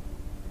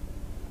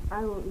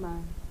 I won't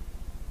mind.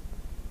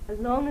 As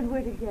long as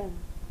we're together.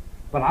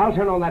 But I'll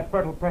turn on that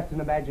fertile Preston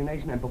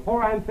imagination, and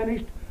before I'm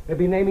finished, they'll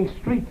be naming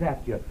streets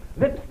after you.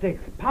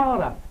 Lipsticks,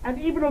 powder, and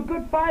even a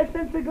good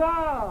 5-cent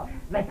cigar.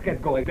 Let's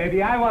get going,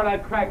 baby. I want to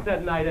crack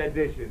that night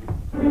edition.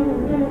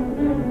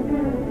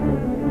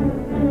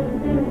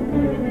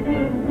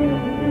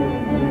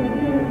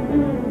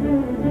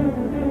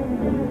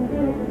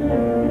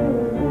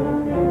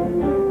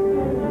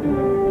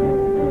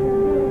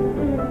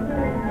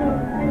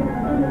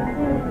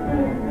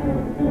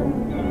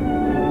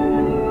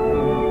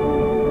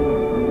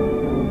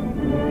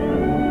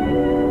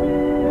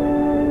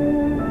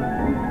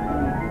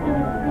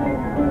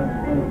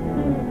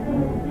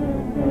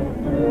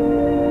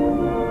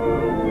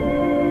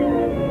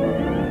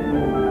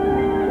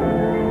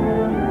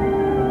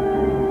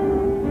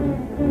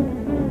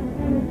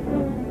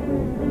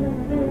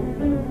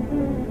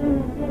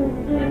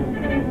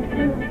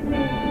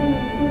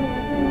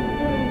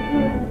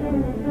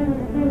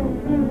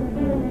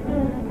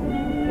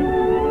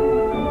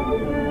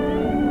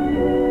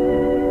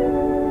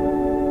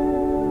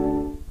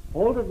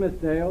 Miss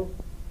Dale.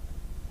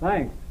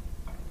 Thanks.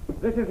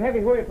 This is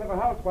heavyweight for the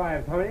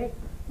housewives, honey.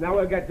 Now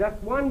we'll get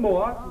just one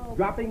more,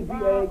 dropping the egg.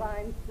 Bob,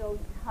 I'm so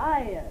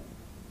tired.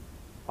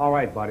 All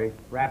right, buddy.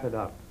 Wrap it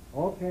up.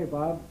 Okay,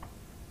 Bob.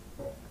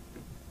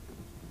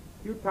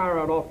 You tire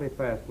out awfully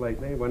fast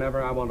lately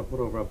whenever I want to put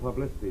over a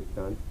publicity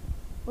stunt.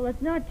 Well,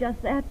 it's not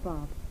just that,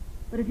 Bob.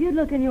 But if you'd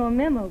look in your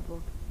memo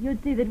book,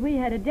 you'd see that we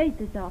had a date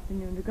this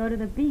afternoon to go to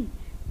the beach.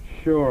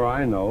 Sure,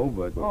 I know,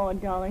 but... Oh,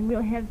 darling,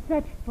 we'll have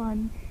such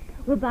fun.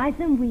 We'll buy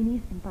some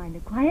weenies and find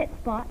a quiet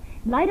spot,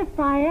 light a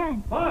fire,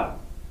 and... Bob!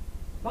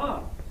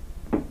 Bob!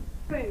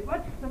 Say,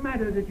 what's the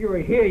matter that you're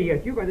here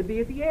yet? You're going to be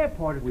at the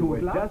airport at 2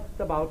 o'clock. We're just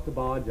about to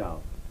barge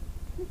out.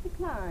 Mr.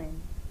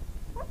 Cline,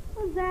 what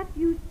was that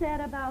you said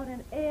about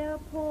an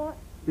airport?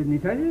 Didn't he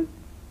tell you?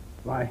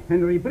 Why,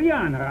 Henry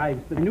Briand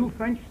arrives, the new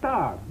French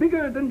star,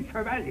 bigger than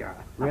Chevalier.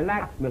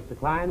 Relax, Mr.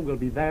 Cline. We'll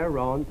be there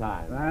on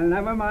time. Well,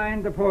 never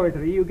mind the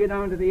poetry. You get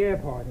down to the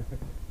airport.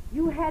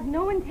 You had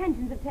no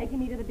intentions of taking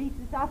me to the beach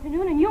this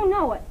afternoon, and you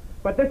know it.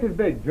 But this is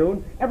big,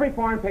 June. Every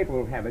foreign paper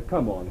will have it.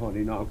 Come on,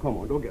 honey. Now, come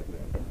on. Don't get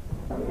nervous.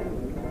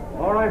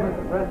 All right,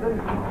 Mr. Preston.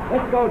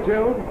 Let's go,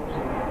 June.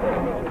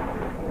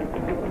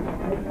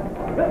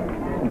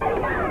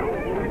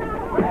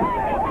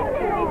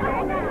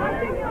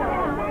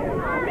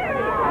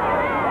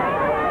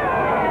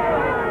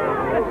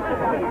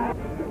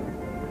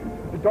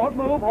 Don't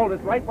move. Hold us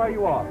right where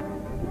you are.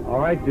 All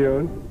right,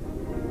 June.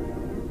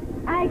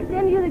 I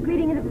extend you the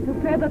greeting of the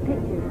Superba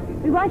Pictures.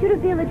 We want you to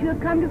feel that you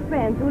have come to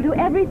friends who will do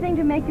everything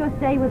to make your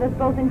stay with us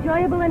both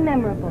enjoyable and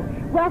memorable.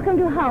 Welcome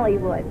to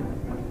Hollywood.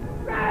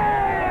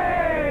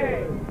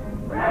 Ray!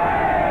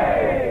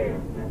 Ray!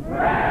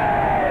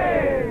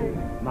 Ray!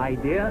 My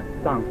dear,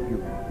 thank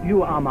you.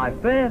 You are my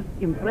first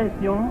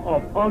impression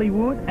of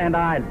Hollywood, and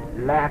I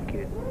like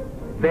it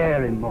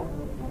very much.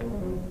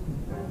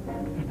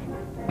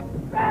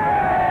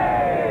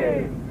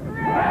 Ray!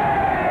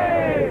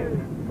 Ray!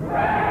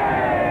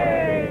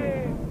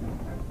 Ray!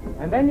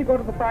 And then you go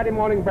to the Friday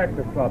morning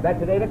breakfast club.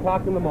 That's at 8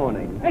 o'clock in the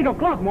morning. 8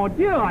 o'clock, mon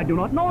Dieu. I do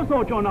not know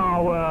such an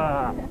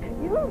hour.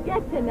 You'll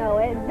get to know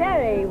it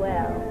very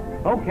well.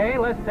 Okay,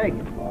 let's take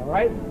it. All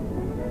right.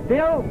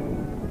 Bill,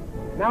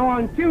 now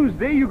on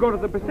Tuesday, you go to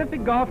the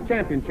Pacific Golf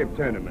Championship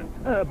Tournament.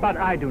 But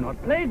I do not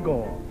play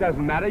golf.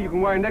 Doesn't matter. You can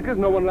wear knickers.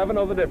 No one will ever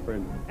know the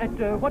difference. At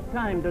what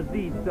time does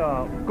this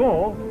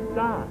golf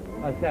start?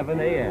 7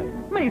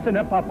 a.m. Mais ce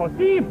n'est pas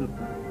possible.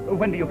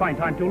 When do you find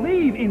time to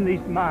leave in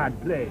this mad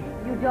place?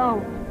 You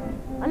don't.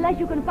 Unless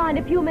you can find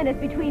a few minutes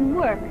between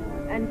work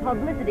and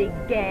publicity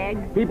gags.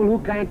 People who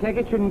can't take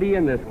it shouldn't be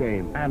in this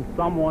game. And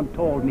someone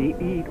told me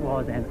it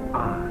was an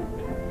art.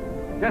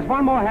 Just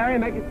one more, Harry,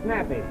 make it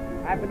snappy.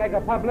 I have to make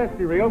a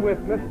publicity reel with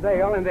Miss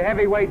Dale and the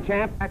heavyweight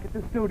champ back at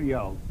the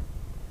studio.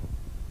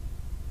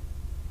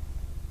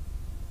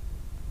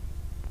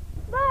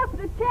 Look,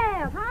 the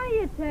champ.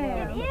 Hiya,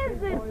 champ. It is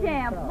the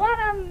champ. What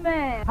a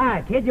man.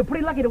 Hi, kid. You're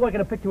pretty lucky to work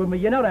in a picture with me.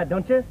 You know that,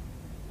 don't you?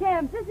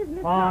 Champ, this is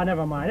Miss... Oh,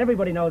 never mind.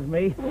 Everybody knows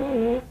me.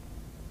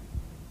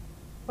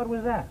 What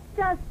was that?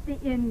 Just the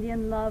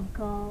Indian love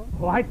call.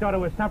 Oh, I thought it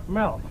was something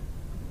else.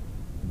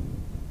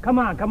 Come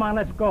on,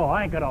 let's go.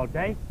 I ain't got all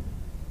day.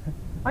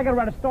 I gotta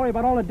write a story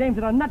about all the dames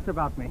that are nuts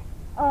about me.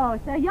 Oh,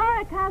 so you're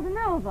a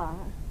Casanova.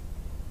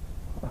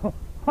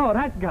 Oh,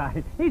 that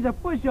guy. He's a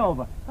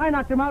pushover. I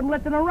knocked him out in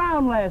less than a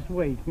round last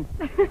week.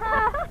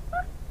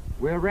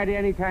 We're ready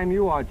anytime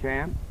you are,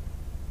 champ.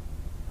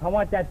 I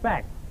want that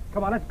back.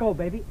 Come on, let's go,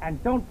 baby.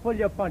 And don't pull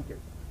your punches.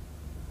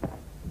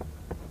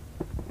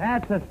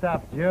 That's the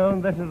stuff,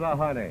 June. This is a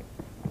honey.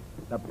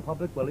 The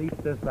public will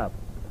eat this up.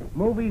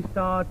 Movie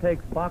star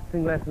takes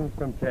boxing lessons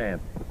from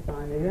champ.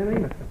 You hear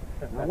me?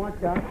 Now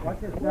watch out.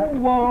 Watch your step.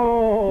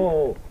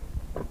 Whoa!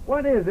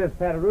 What is this,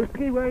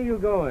 Paderewski? Where are you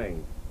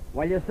going?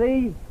 Well, you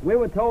see, we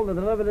were told to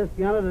deliver this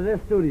piano to this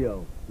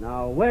studio.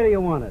 Now, where do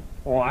you want it?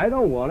 Oh, I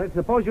don't want it.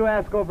 Suppose you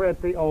ask over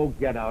at the... Oh,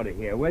 get out of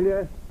here, will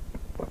you?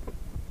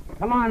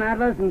 Come on,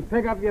 Atlas, and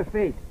pick up your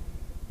feet.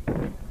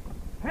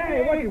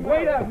 Hey,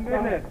 wait a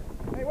minute.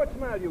 Hey, what's the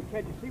matter, you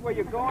kid? You see where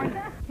you're going?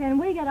 Can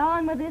we get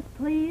on with this,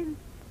 please?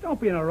 Don't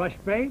be in a rush,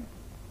 babe.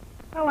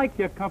 I like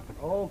your company.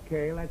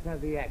 Okay, let's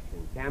have the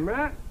action.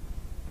 Camera.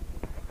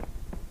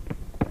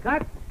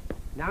 Cut.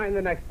 Now in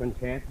the next one,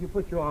 champ, you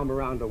put your arm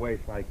around the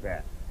waist like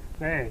that.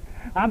 Hey,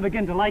 I'm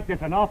beginning to like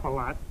this an awful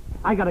lot.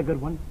 I got a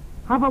good one.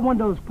 How about one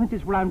of those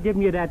punches where I'm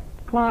giving you that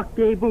Clark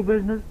Gable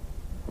business?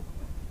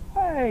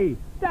 Hey,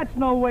 that's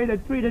no way to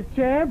treat a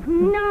champ.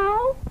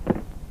 No.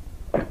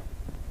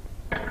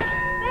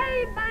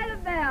 Saved by the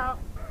bell.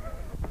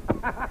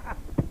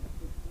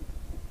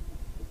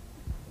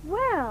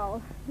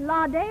 Well,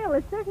 La Dale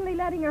is certainly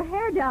letting her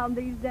hair down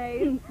these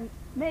days.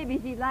 Maybe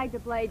she'd like to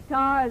play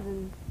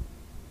Tarzan.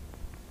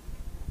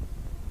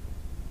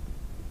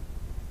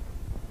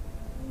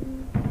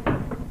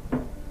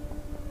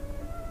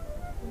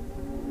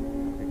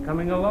 You're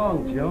coming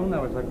along, June.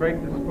 That was a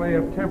great display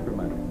of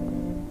temperament.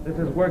 This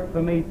has worked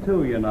for me,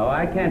 too, you know.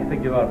 I can't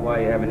figure out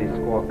why you have any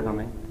score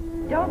coming.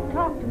 Don't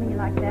talk to me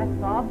like that,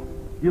 Bob.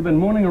 You've been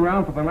mooning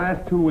around for the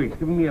last 2 weeks,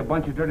 giving me a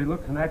bunch of dirty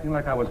looks and acting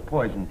like I was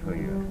poison to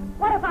you.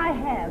 What if I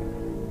have?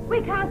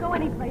 We can't go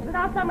anyplace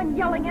without someone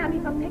yelling at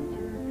me for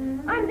pictures.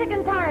 I'm sick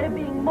and tired of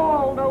being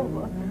mauled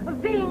over,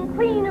 of being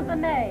Queen of the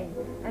May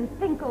and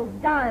Finkel's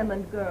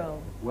Diamond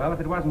Girl. Well, if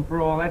it wasn't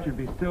for all that, you'd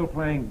be still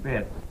playing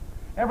bits.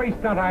 Every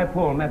stunt I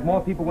pulled meant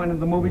more people went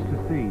into the movies to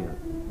see you.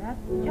 That's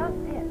just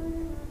it.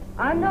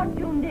 I'm not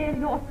June Dale,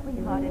 your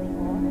sweetheart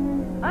anymore.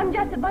 I'm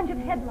just a bunch of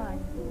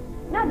headlines.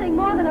 Nothing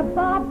more than a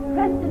Bob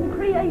Preston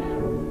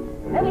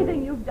creation.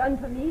 Anything you've done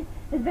for me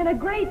has been a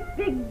great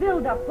big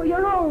build-up for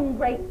your own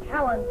great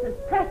talents as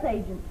press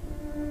agent.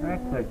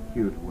 That's a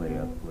cute way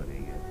of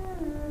putting it.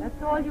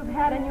 That's all you've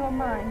had in your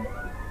mind.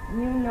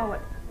 And you know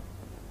it.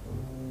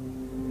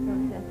 No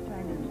sense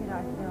trying to kid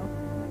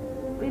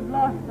ourselves. We've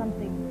lost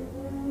something.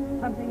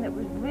 Something that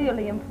was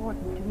really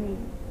important to me.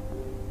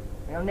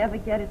 We'll never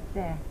get it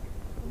back.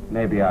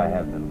 Maybe I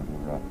have been a little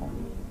rough on you.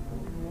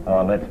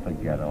 Oh, let's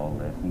forget all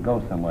this and go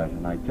somewhere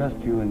tonight, just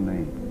you and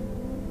me.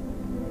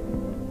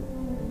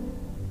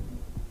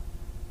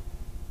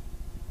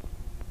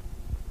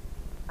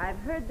 I've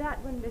heard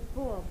that one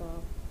before,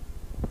 Bob.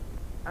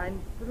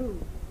 I'm through.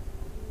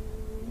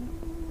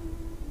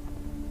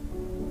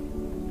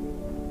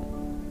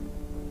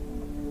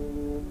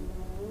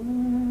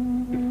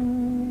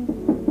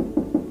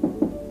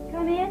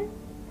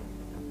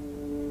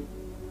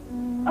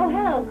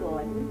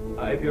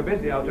 If you're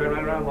busy, I'll turn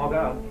right around and walk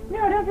out.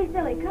 No, don't be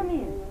silly. Come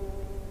in.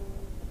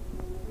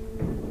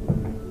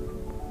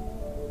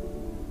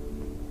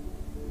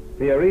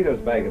 Fiorito's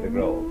back at the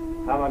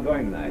Grove. How am I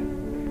going tonight?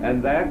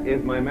 And that,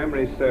 if my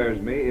memory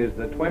serves me, is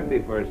the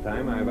 21st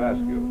time I've asked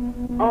you.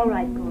 All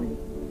right, Gordy.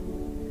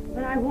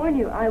 But I warn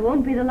you, I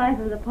won't be the life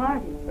of the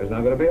party. There's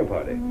not going to be a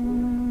party.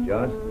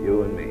 Just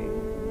you and me.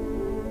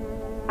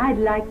 I'd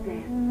like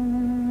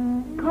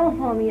that. Call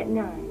for me at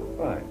 9.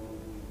 Fine.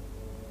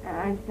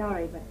 I'm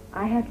sorry, but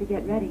I have to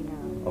get ready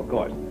now. Of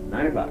course.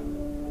 9 o'clock.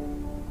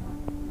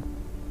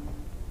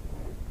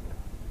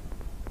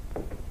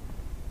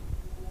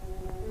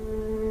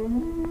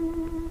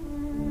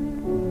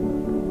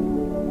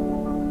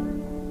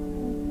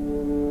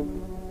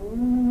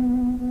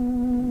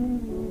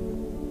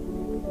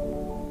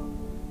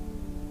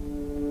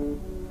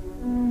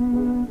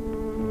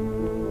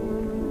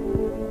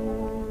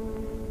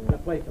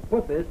 Place to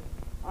put this.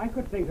 I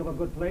could think of a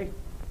good place.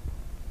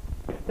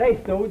 Say,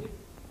 Stooge,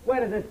 where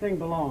does this thing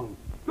belong?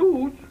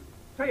 Stooge?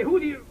 Say, who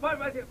are you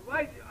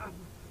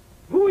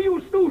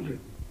stooging?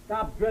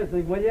 Stop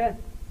drizzling, will you?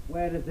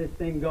 Where does this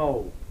thing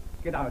go?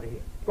 Get out of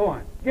here. Go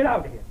on. Get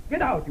out of here.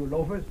 Get out, you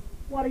loafers.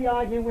 What are you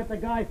arguing with the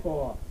guy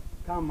for?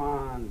 Come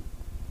on.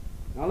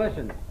 Now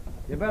listen,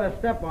 you better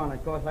step on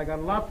it, 'cause I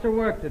got lots of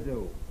work to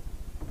do.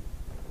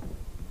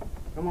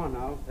 Come on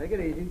now, take it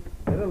easy.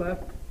 To the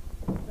left.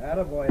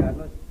 Attaboy,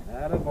 Atlas.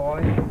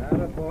 Attaboy.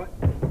 Attaboy.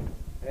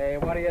 Hey,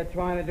 what are you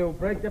trying to do?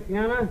 Break the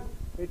piano?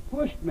 It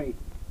pushed me.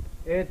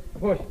 It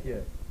pushed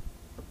you.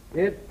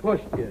 It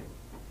pushed you.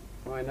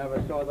 I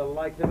never saw the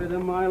likes of it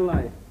in my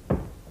life.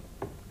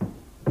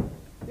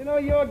 You know,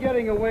 you're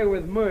getting away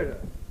with murder.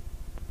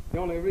 The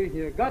only reason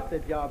you got the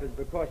job is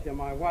because you're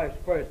my wife's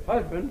first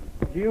husband.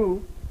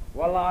 You?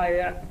 Well,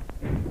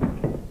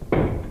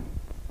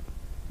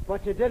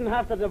 But you didn't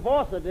have to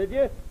divorce her, did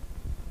you?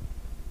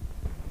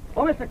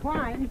 Oh, Mr.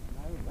 Cline.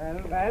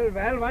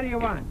 Well, what do you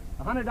want?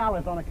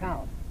 $100 on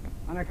account.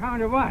 On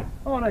account of what?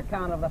 On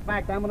account of the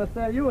fact I'm going to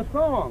sell you a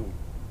song.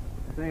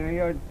 Say,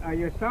 are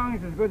your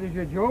songs as good as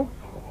your jokes?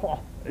 Oh,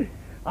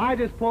 I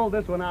just pulled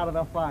this one out of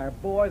the fire.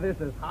 Boy, this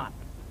is hot.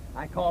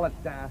 I call it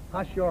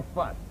Hush Your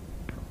Fuss.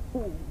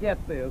 Ooh, get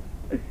this.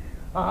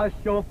 Hush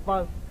your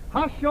fuss,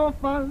 hush your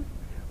fuss.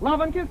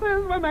 Love and kisses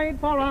were made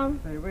for us.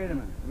 Say, wait a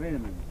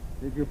minute.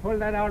 Did you pull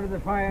that out of the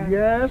fire?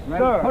 Yes, well,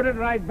 sir. Put it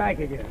right back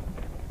again.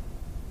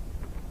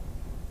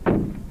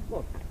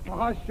 Look,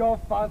 hush your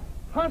fuss,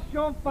 hush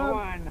your fuss. Go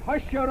on,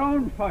 hush your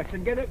own fuss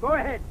and get it. Go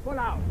ahead, pull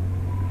out.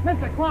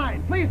 Mr.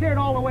 Cline, please hear it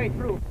all the way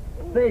through.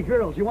 Say,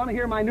 girls, you want to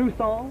hear my new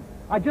song?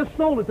 I just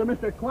sold it to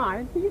Mr.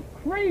 Cline. He's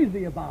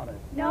crazy about it.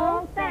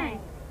 No,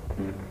 thanks.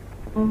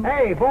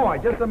 Hey, boy,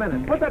 just a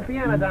minute. Put that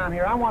piano down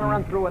here. I want to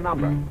run through a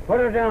number. Put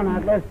her down,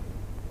 Atlas.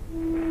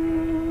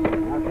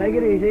 Now, take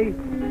it easy.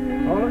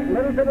 Hold it a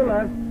little to the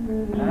left.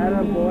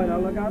 Attaboy, now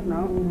look out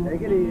now.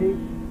 Take it easy.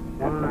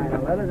 Fine,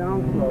 now let her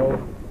down slow.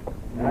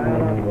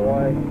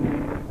 Attaboy.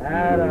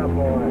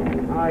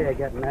 Attaboy. Now you're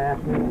getting there.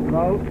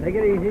 Slow, take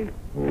it easy.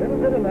 Little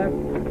to the left.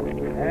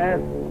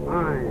 That's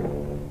fine.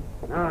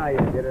 Now you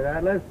did it,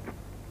 Atlas.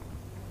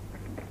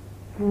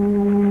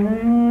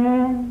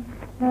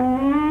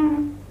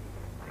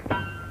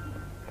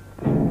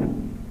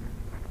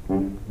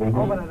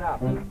 Open it up.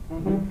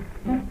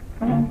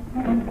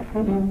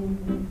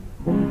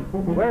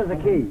 Where's the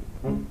key?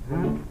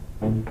 Huh?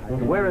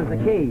 Where is the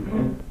key?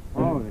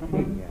 Oh, the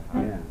key,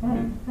 yeah.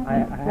 I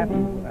have to...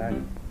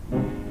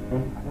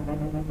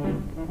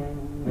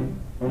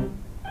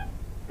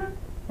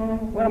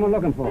 What am I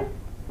looking for?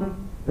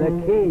 The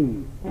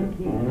key. The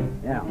key.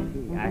 Yeah,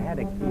 key. I had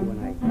a key when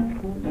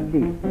the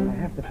key. I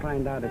have to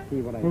find out to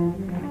see what I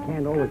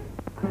can't always...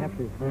 I have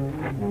to...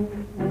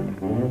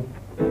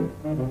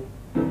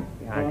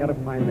 Yeah, I gotta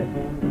find it.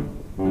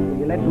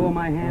 You let go of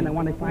my hand, I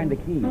want to find the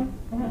key.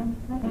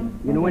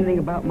 You know anything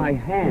about my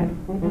hand?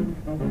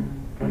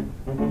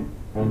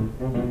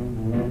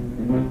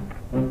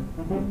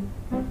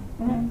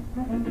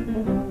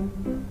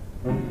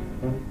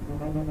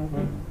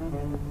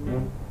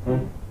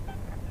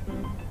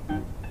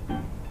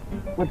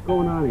 What's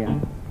going on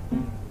here?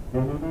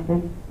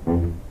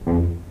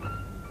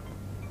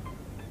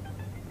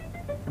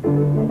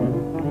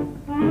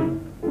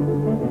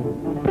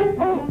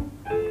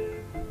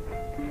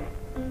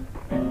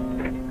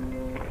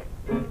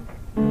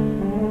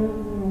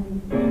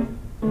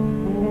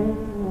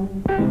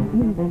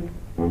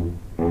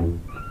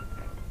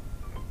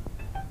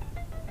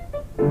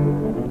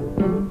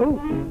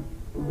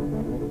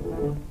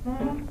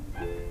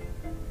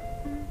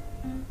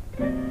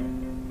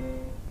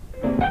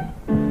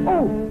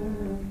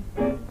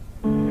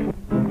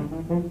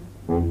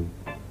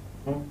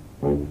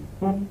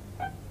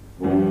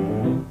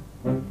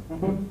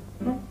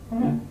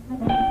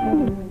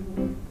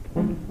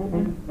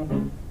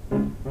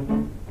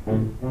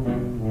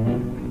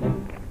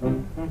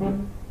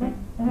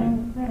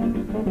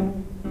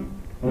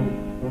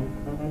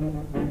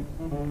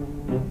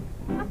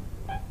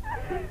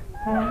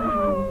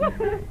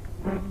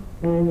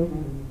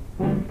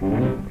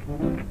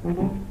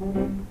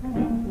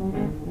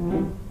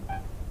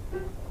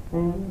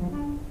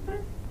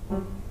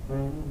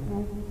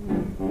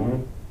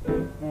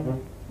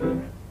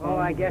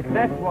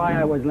 that's why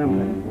I was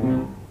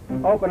limping.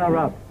 Open her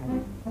up.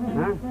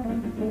 Huh?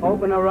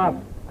 Open her up.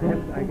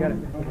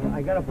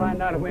 I gotta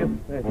find out where.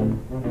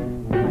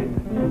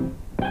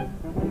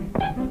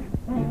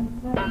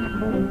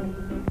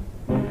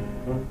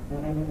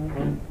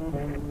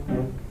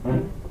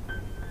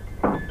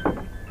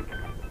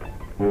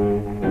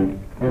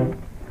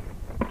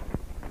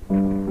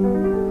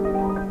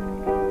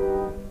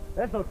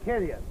 This'll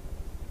kill you.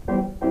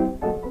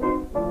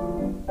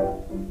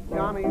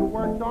 Johnny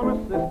worked on a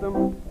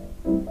system,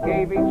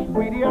 gave each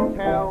sweetie a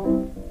tell,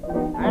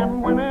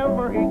 and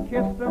whenever he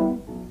kissed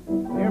them,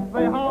 if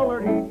they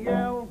hollered, he'd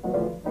yell.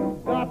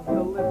 You've got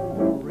to listen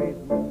to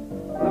reason.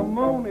 The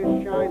moon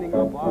is shining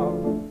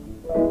above.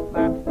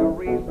 That's the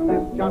reason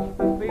it's just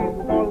the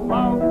season for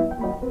love.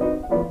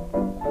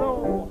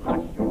 So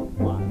hush your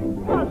fuss,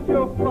 hush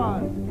your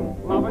fuss.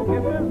 Love and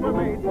kisses were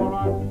made for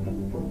us.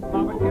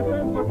 Love and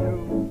kisses for two,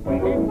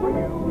 waiting for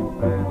you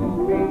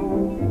and me.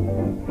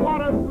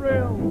 What a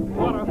thrill,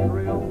 what a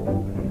thrill.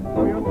 So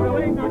you're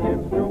thrilling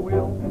against your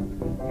will.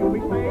 You'll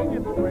be saying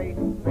it's great,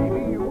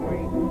 baby, you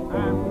wait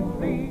and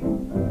see.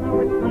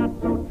 It's not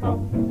so tough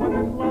when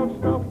this love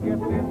stuff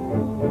gets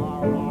into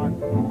our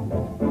hearts.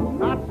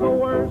 Not so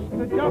worse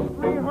to just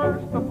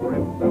rehearse the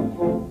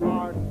principal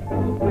part.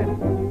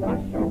 Listen,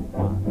 hush your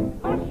fuss,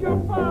 hush your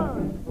fuss.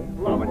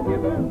 Love and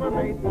kisses were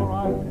made for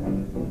us.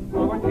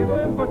 Love and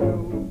kisses for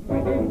two,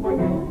 waiting for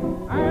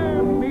you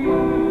and me.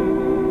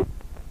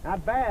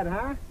 Not bad,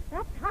 huh?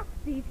 That's hot,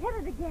 Steve. Hit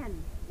it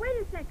again. Wait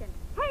a second.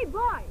 Hey,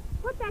 boy,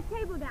 put that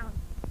table down.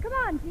 Come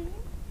on, team.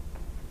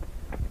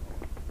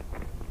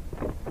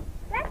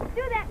 Let's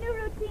do that new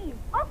routine.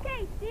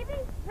 Okay,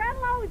 Stevie,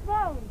 rattle those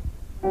bones.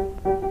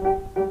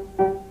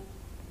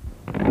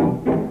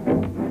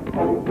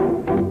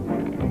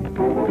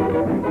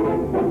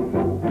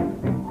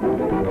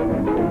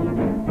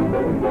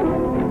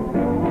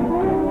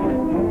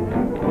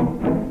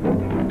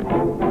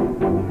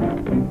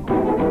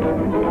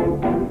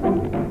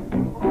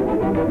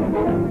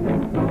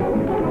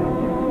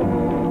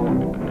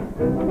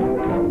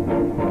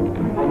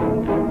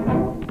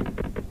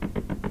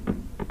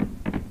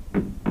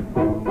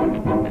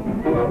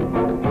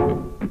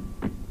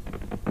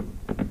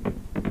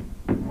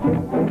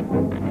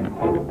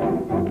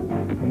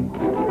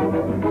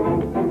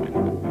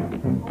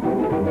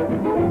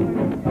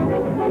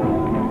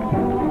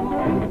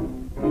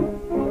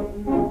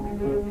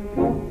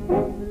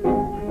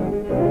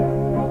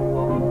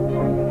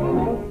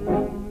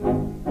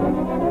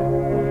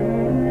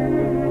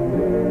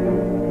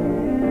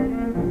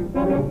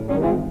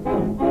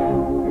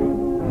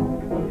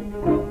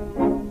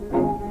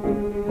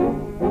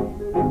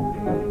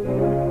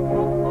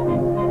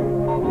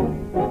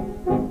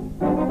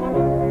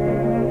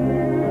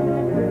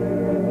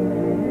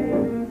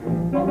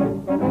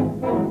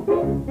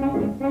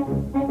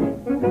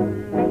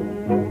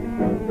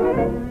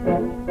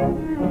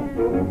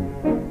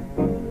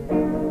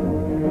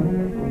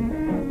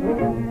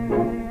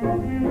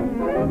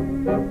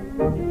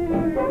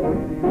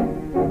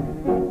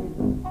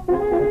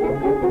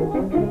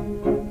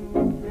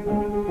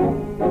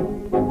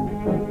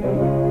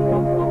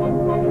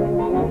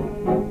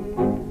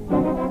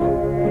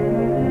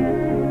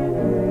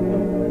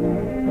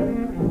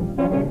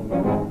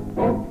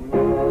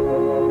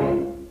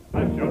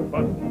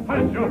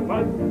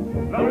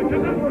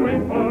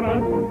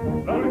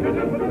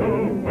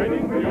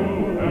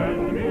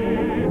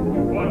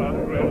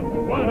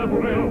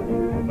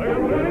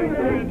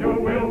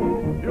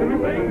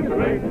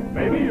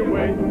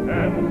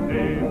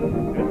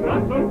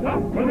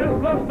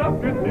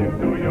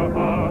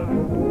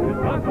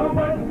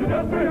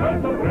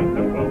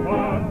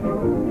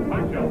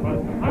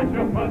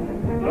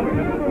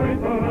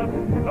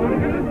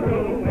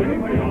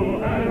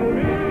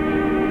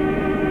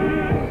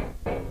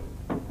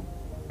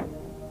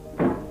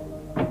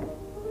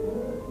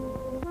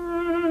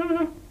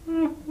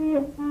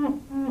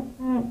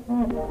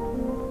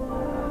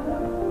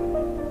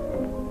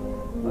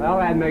 Well,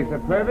 that makes a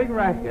perfect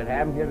record.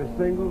 Haven't hit a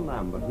single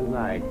number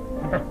tonight.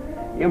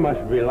 You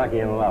must be lucky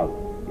in love.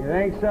 You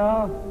think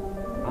so?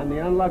 I'm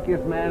the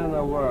unluckiest man in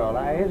the world.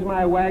 I hitched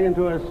my wagon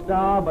to a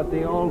star, but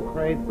the old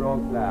crate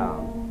broke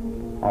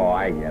down. Oh,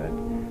 I get it.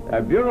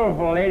 A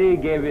beautiful lady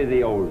gave you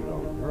the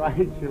ozone.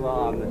 Right you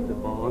are, Mr.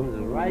 Bones.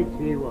 Right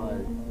she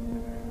was.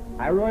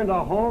 I ruined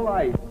her whole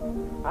life.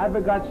 I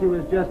forgot she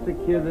was just a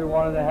kid that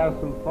wanted to have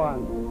some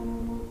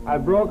fun. I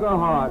broke her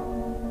heart.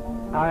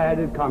 I had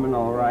it coming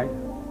all right.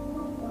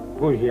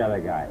 Who's the other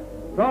guy?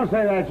 Don't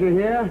say that, you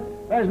hear?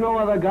 There's no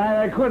other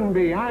guy. There couldn't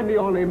be. I'm the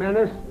only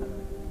menace.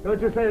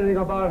 Don't you say anything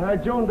about her.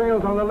 June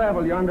Dale's on the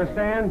level, you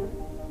understand?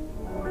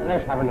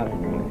 Let's have another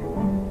drink.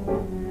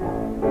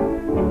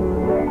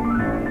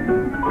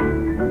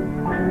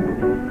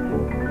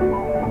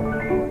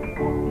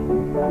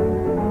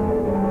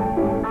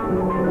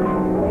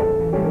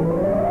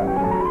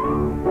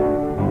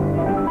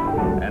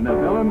 And the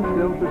villain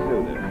still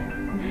pursued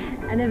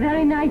her. And a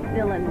very nice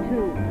villain,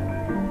 too.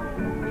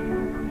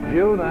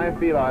 June, I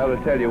feel I ought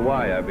to tell you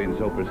why I've been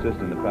so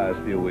persistent the past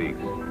few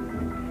weeks.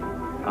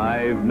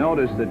 I've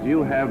noticed that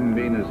you haven't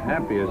been as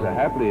happy as a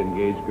happily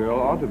engaged girl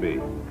ought to be.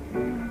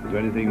 Is there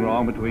anything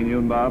wrong between you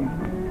and Bob?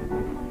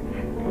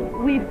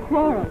 We've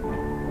quarreled.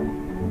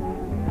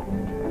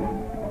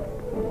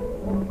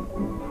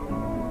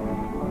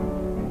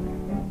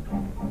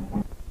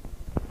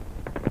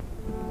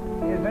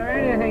 Is there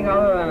anything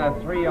other than a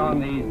 3 on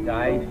these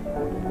dice?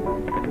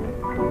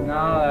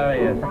 No, there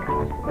he is.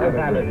 Let's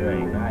have a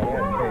drink.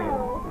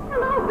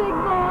 Hello, big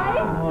boy.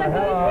 Look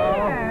who's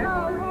here. Oh,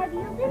 have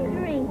you been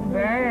drinking?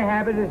 Very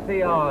happy to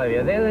see all of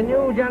you. They're the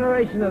new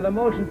generation of the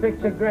motion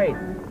picture greats.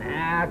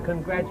 I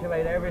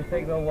congratulate every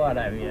single one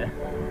of you.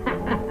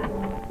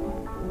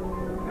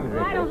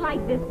 I don't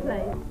like this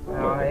place.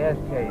 Oh, yes,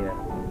 you.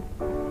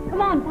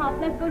 Come on, Pop.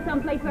 Let's go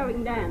someplace where we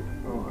can dance.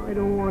 Oh, I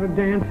don't want to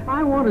dance.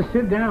 I want to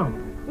sit down.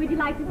 Would you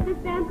like to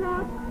sit down,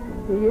 Pop?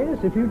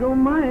 Yes, if you don't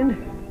mind.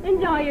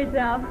 Enjoy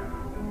yourself.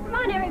 Come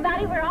on,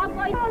 everybody. We're all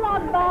going. Come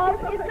on, Bob.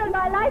 It's been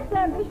my life's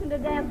ambition to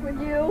dance with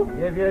you.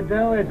 If you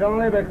do, it's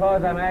only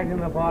because I'm acting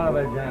the part of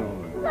a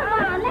gentleman. Come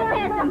on, let's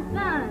have some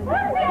fun.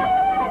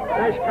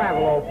 Nice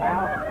travel, old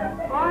pal.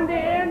 On the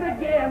end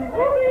again.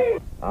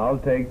 I'll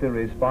take the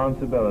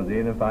responsibility,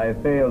 and if I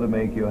fail to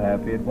make you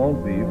happy, it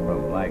won't be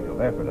from lack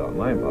of effort on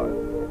my part.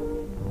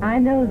 I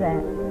know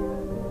that.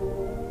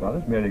 Well,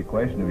 it's merely a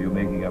question of you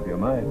making up your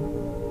mind.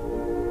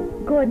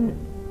 Gordon,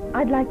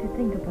 I'd like to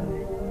think about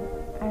it.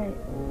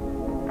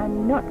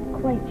 I'm not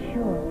quite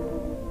sure.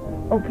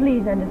 Oh,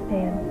 please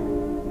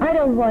understand. I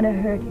don't want to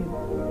hurt you.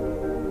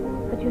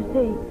 But you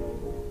see,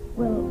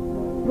 well,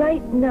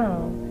 right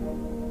now,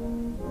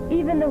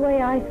 even the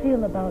way I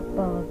feel about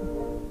Bob,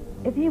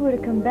 if he were to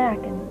come back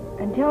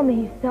and tell me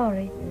he's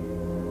sorry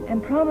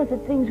and promise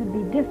that things would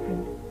be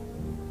different,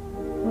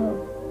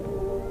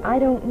 well, I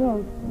don't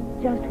know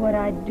just what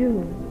I'd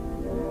do.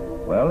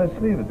 Well, let's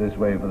leave it this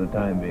way for the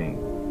time being.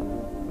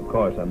 Of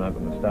course, I'm not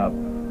going to stop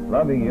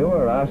loving you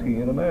or asking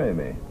you to marry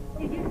me.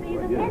 Did you see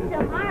the It's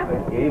a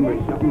marvelous. Game or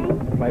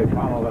something? Play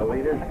follow the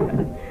leader?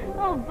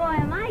 Oh, boy,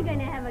 am I going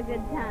to have a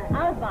good time.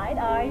 I'll fight,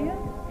 are you?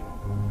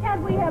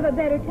 Can't we have a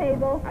better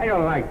table? I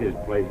don't like this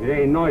place. It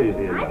ain't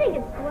noisy enough. I think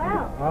it's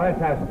swell. Oh, let's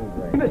have some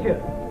drinks. Monsieur.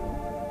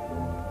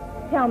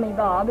 Tell me,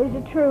 Bob, is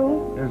it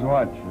true? Is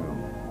what true?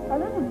 A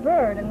little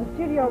bird in the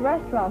studio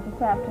restaurant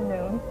this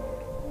afternoon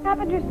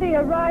happened to see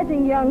a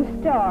rising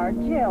young star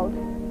jilt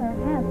her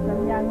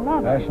handsome young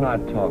lover. Let's not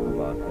talk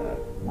about that.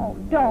 Oh,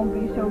 don't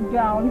be so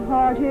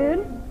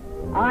downhearted.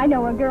 I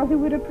know a girl who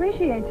would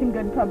appreciate some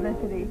good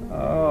publicity.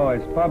 Oh,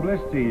 it's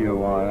publicity you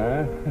want,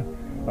 huh?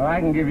 Well, I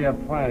can give you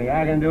plenty.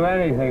 I can do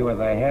anything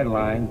with a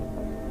headline.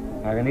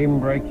 I can even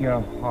break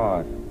your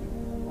heart.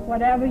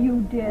 Whatever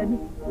you did,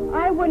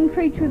 I wouldn't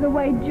treat you the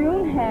way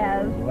June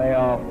has. Lay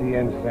off the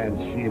incense,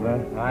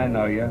 Sheba. I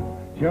know you.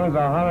 June's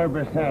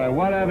 100%, and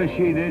whatever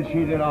she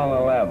did on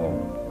the level.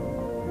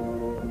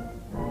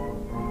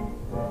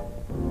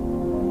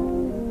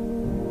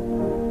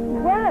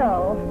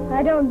 Well,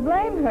 I don't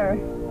blame her.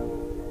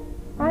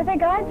 I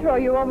think I'd throw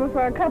you over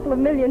for a couple of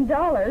 $1 million.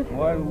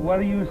 What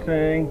are you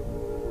saying?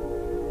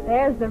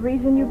 There's the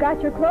reason you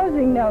got your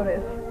closing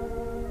notice.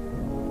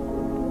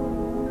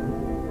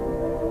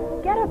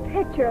 Get a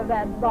picture of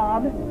that,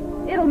 Bob.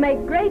 It'll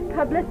make great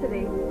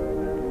publicity.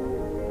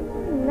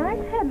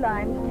 Nice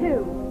headlines,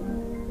 too.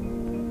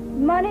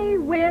 Money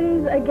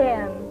wins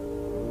again.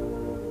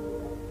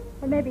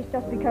 Or maybe it's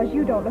just because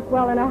you don't look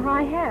well in a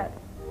high hat.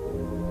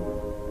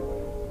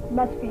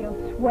 Must feel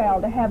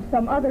swell to have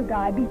some other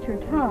guy beat your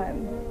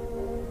time.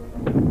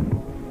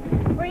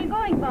 Where are you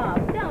going,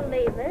 Bob? Don't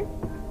leave us.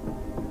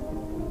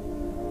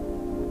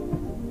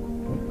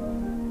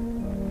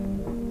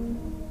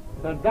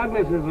 So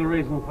Douglas is the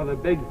reason for the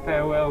big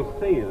farewell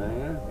scene,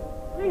 eh?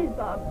 Please,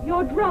 Bob,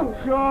 you're drunk.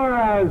 Sure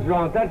I'm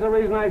drunk. That's the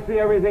reason I see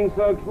everything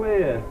so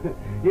clear.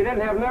 You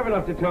didn't have nerve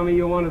enough to tell me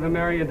you wanted to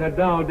marry into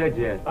Dow, did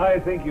you? I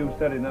think you've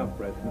said enough,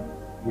 Preston.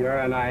 You're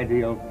an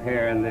ideal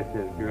pair, and this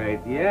is great.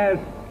 Yes,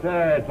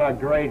 sir, it's a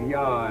great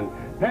yarn.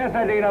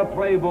 Pasadena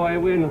Playboy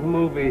wins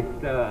movie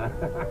star.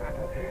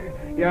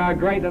 You're a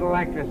great little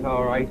actress,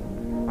 all right.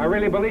 I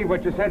really believe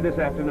what you said this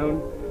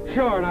afternoon.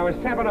 Sure, and I was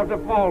simple enough to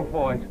fall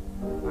for it.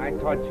 I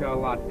taught you a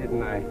lot,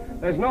 didn't I?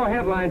 There's no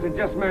headlines of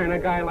just marrying a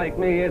guy like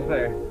me, is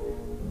there?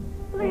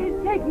 Please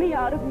take me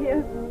out of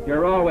here.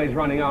 You're always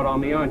running out on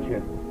me, aren't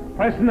you?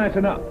 Preston, that's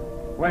enough.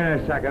 Wait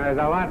a second. There's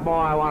a lot more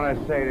I want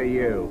to say to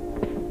you.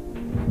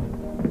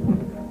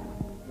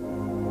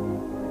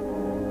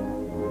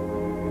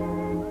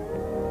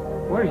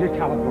 Where's your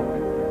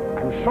telephone?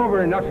 I'm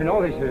sober enough to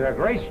know this is a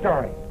great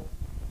story.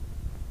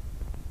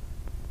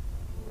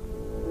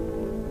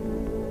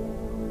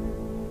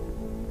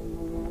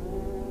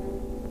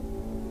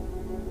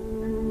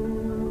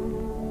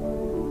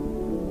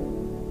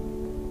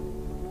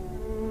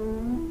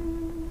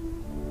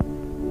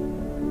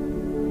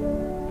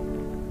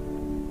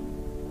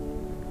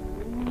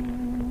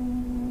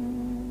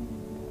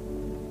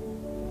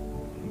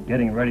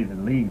 Getting ready to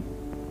leave.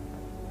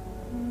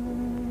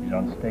 He's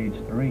on stage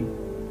 3.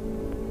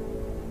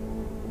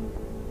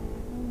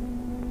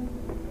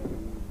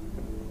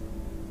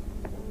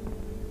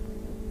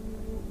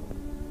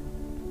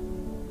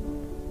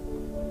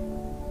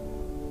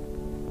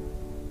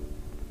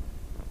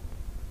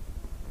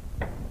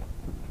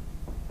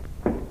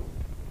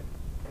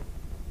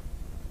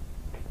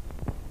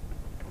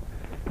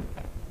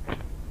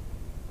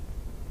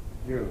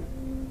 June,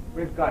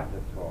 we've got to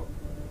talk.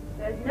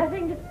 There's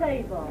nothing to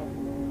say, Bob.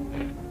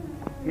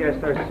 Yes,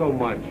 there's so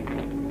much.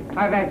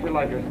 I've acted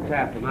like a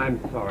staff, and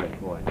I'm sorry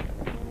for it.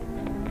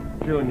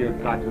 June,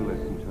 you've got to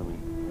listen to me.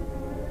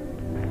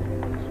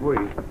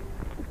 Sweet,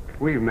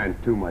 we've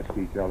meant too much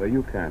to each other.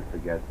 You can't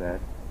forget that.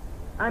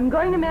 I'm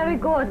going to marry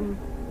Gordon.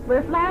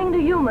 We're flying to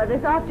Yuma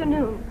this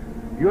afternoon.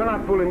 You're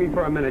not fooling me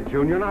for a minute,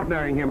 June. You're not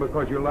marrying him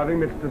because you love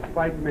him. It's to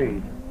spite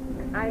me.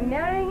 I'm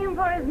marrying him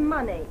for his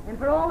money and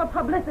for all the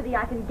publicity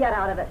I can get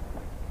out of it.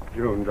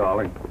 June,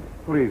 darling,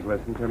 please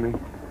listen to me.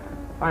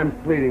 I'm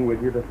pleading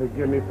with you to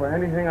forgive me for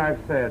anything I've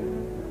said.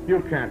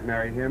 You can't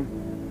marry him.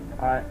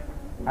 I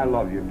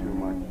love you too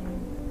much.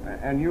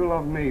 And you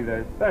love me.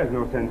 There's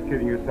no sense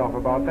kidding yourself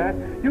about that.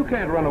 You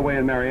can't run away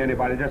and marry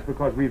anybody just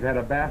because we've had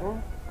a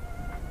battle.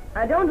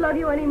 I don't love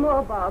you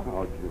anymore, Bob.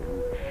 Oh,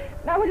 June.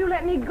 Now will you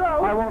let me go?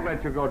 I won't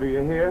let you go, do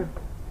you hear?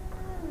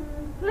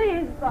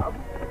 Please, Bob.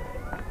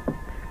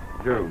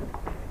 June,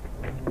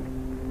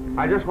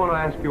 I just want to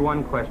ask you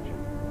one question.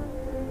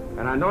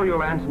 And I know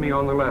you'll answer me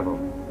on the level.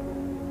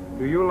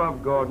 Do you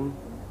love Gordon?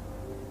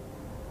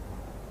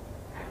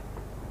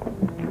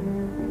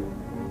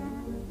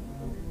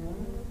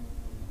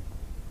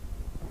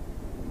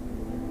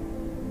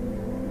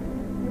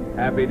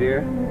 Happy,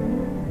 dear?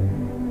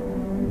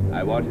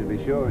 I want you to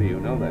be sure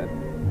you know that.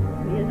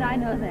 Yes, I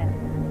know that.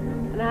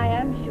 And I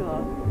am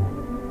sure.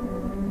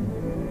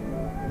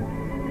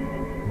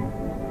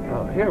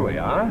 Oh, here we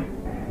are.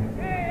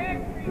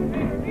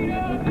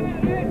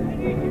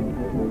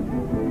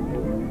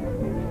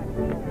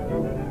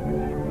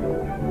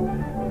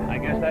 I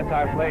guess that's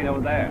our plane over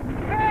there.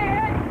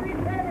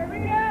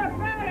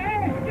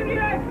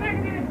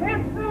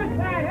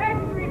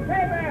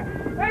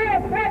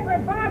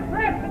 Bob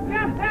Preston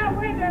jumped out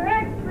window,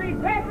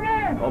 X-Street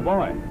paper! Oh,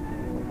 boy.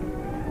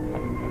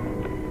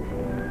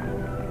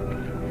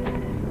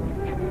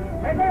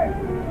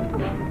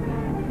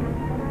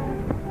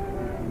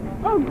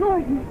 Oh,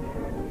 Gordon.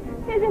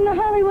 He's in the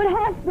Hollywood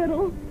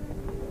hospital.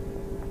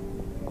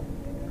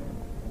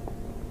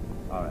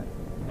 All right.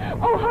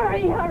 Oh,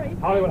 hurry, hurry.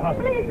 Hollywood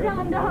hospital. Please tell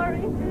him to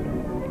hurry.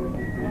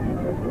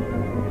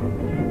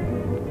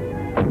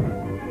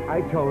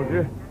 I told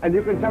you. And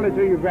you can tell it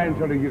to your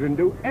grandchildren. You can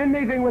do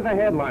anything with a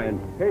headline.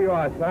 Here you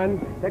are, son.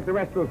 Take the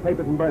rest of those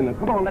papers and burn them.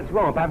 Come on, let's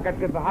romp. I've got to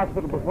get to the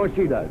hospital before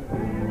she does.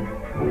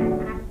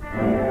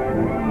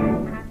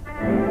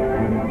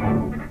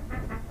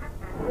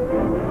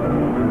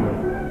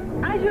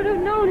 I should have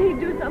known he'd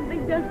do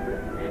something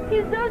desperate.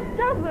 He's so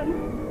stubborn.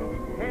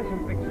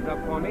 Hanson fixed it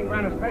up for me.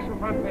 Ran a special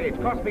front page.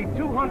 Cost me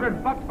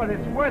 $200, but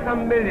it's worth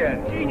 $1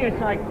 million.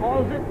 Genius, I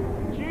calls it.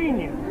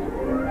 Genius.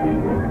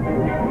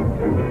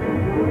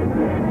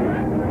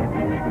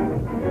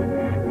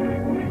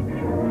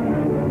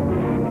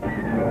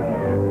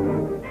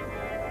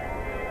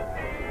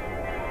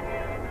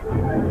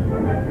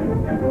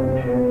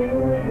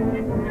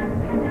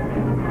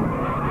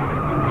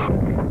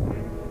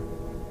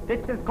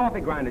 It's this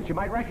coffee grinder. She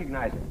might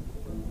recognize it.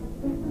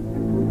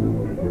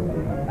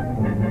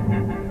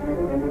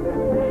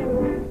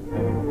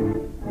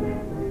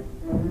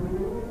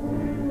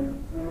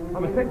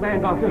 I'm a sick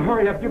man, doctor.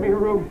 Hurry up. Give me a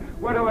room.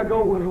 Where do I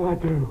go? What do I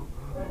do?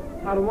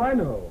 How do I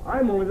know?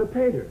 I'm only the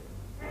pater.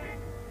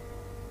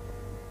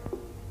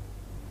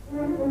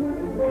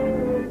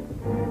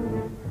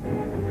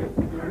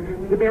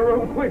 Give me a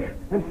room, quick.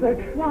 I'm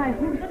sick. Why,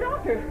 who's the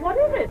doctor? What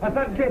is it? A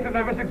sudden case of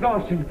nervous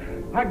exhaustion.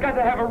 I've got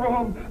to have a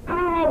room.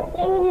 Ow!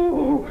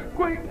 Oh!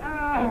 Quick!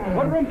 Ah!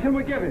 What room can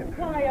we give him?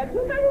 Why,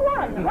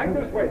 231. Right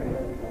this way.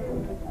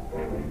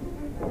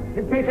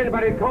 In case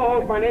anybody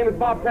calls, my name is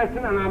Bob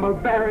Preston, and I'm a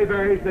very,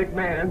 very sick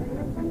man.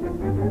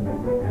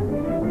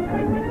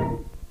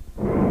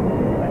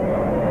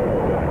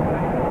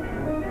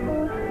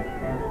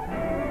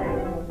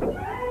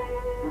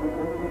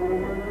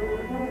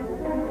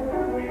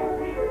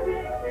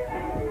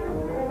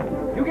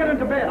 You get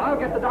into bed. I'll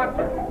get the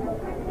doctor.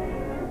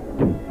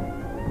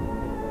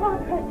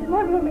 Bob Preston,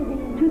 what room is he?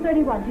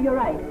 231, to your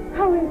right.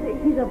 How is he?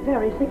 He's a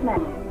very sick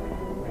man.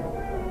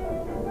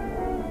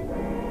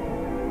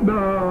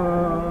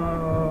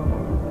 No.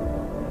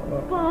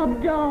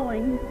 Bob,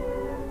 darling.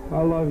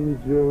 I love you,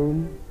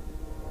 June.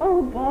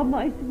 Oh, Bob,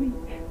 my sweet.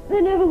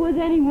 There never was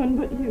anyone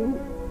but you.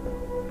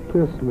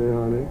 Kiss me,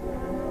 honey.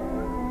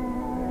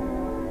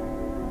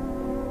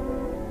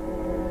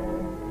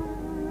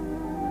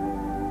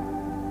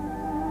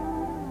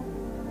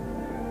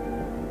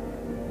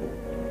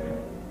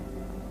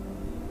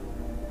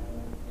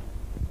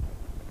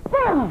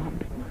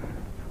 Bob!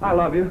 I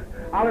love you.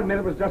 I'll admit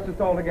it was just a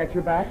stall to get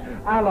you back.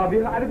 I love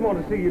you. I didn't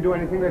want to see you do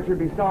anything that you'd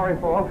be sorry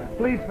for.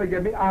 Please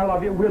forgive me. I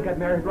love you. We'll get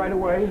married right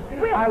away.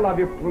 I love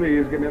you.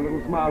 Please give me a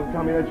little smile to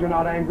tell me that you're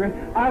not angry.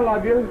 I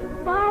love you.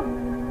 Bob,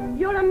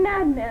 you're a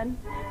madman.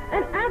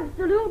 An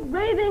absolute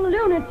raving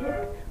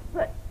lunatic.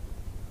 But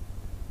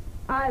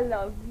I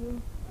love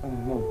you.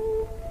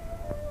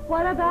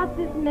 What about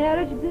this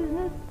marriage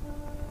business?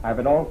 I have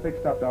it all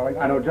fixed up, darling.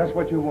 I know just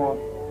what you want.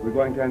 We're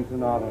going to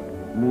Ensenada.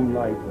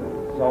 Moonlight,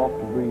 soft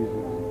breezes,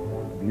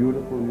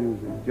 beautiful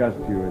music, just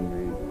you and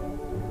me.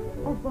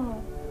 Oh,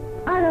 Bob,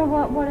 I don't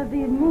want one of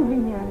these movie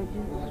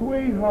managers.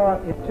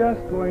 Sweetheart, it's just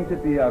going to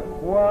be a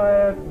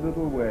quiet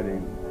little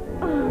wedding.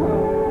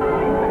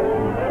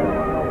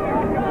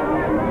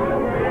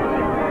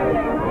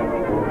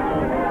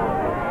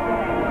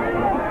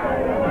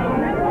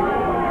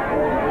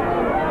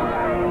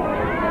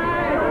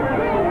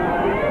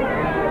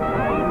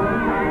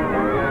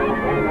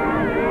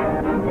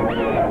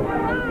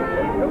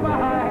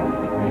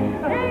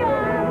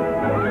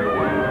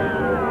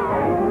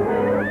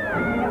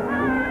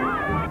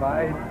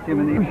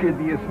 Jiminy, you should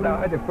be a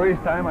star the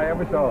first time I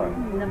ever saw her.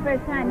 The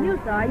first time you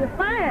saw her, you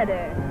fired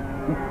her.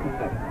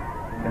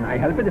 Can I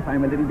help it if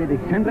I'm a little bit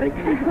eccentric?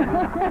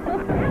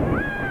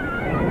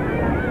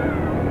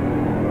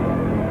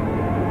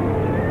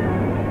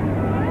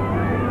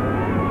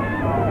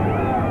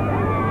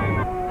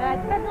 That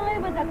certainly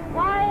was a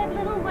quiet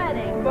little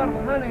wedding. But,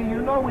 honey,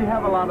 you know we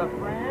have a lot of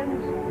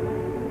friends.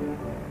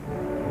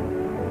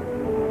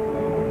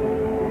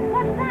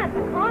 What's that,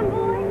 the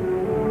convoy?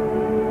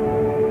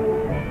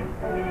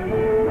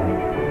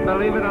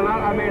 Believe it or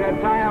not, I made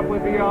a tie-up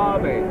with the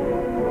Army.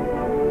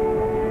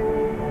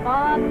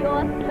 Bob,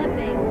 you're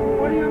slipping.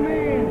 What do you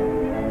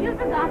mean? You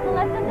forgot to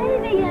let the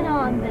Navy in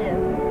on this.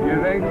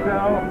 You think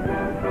so?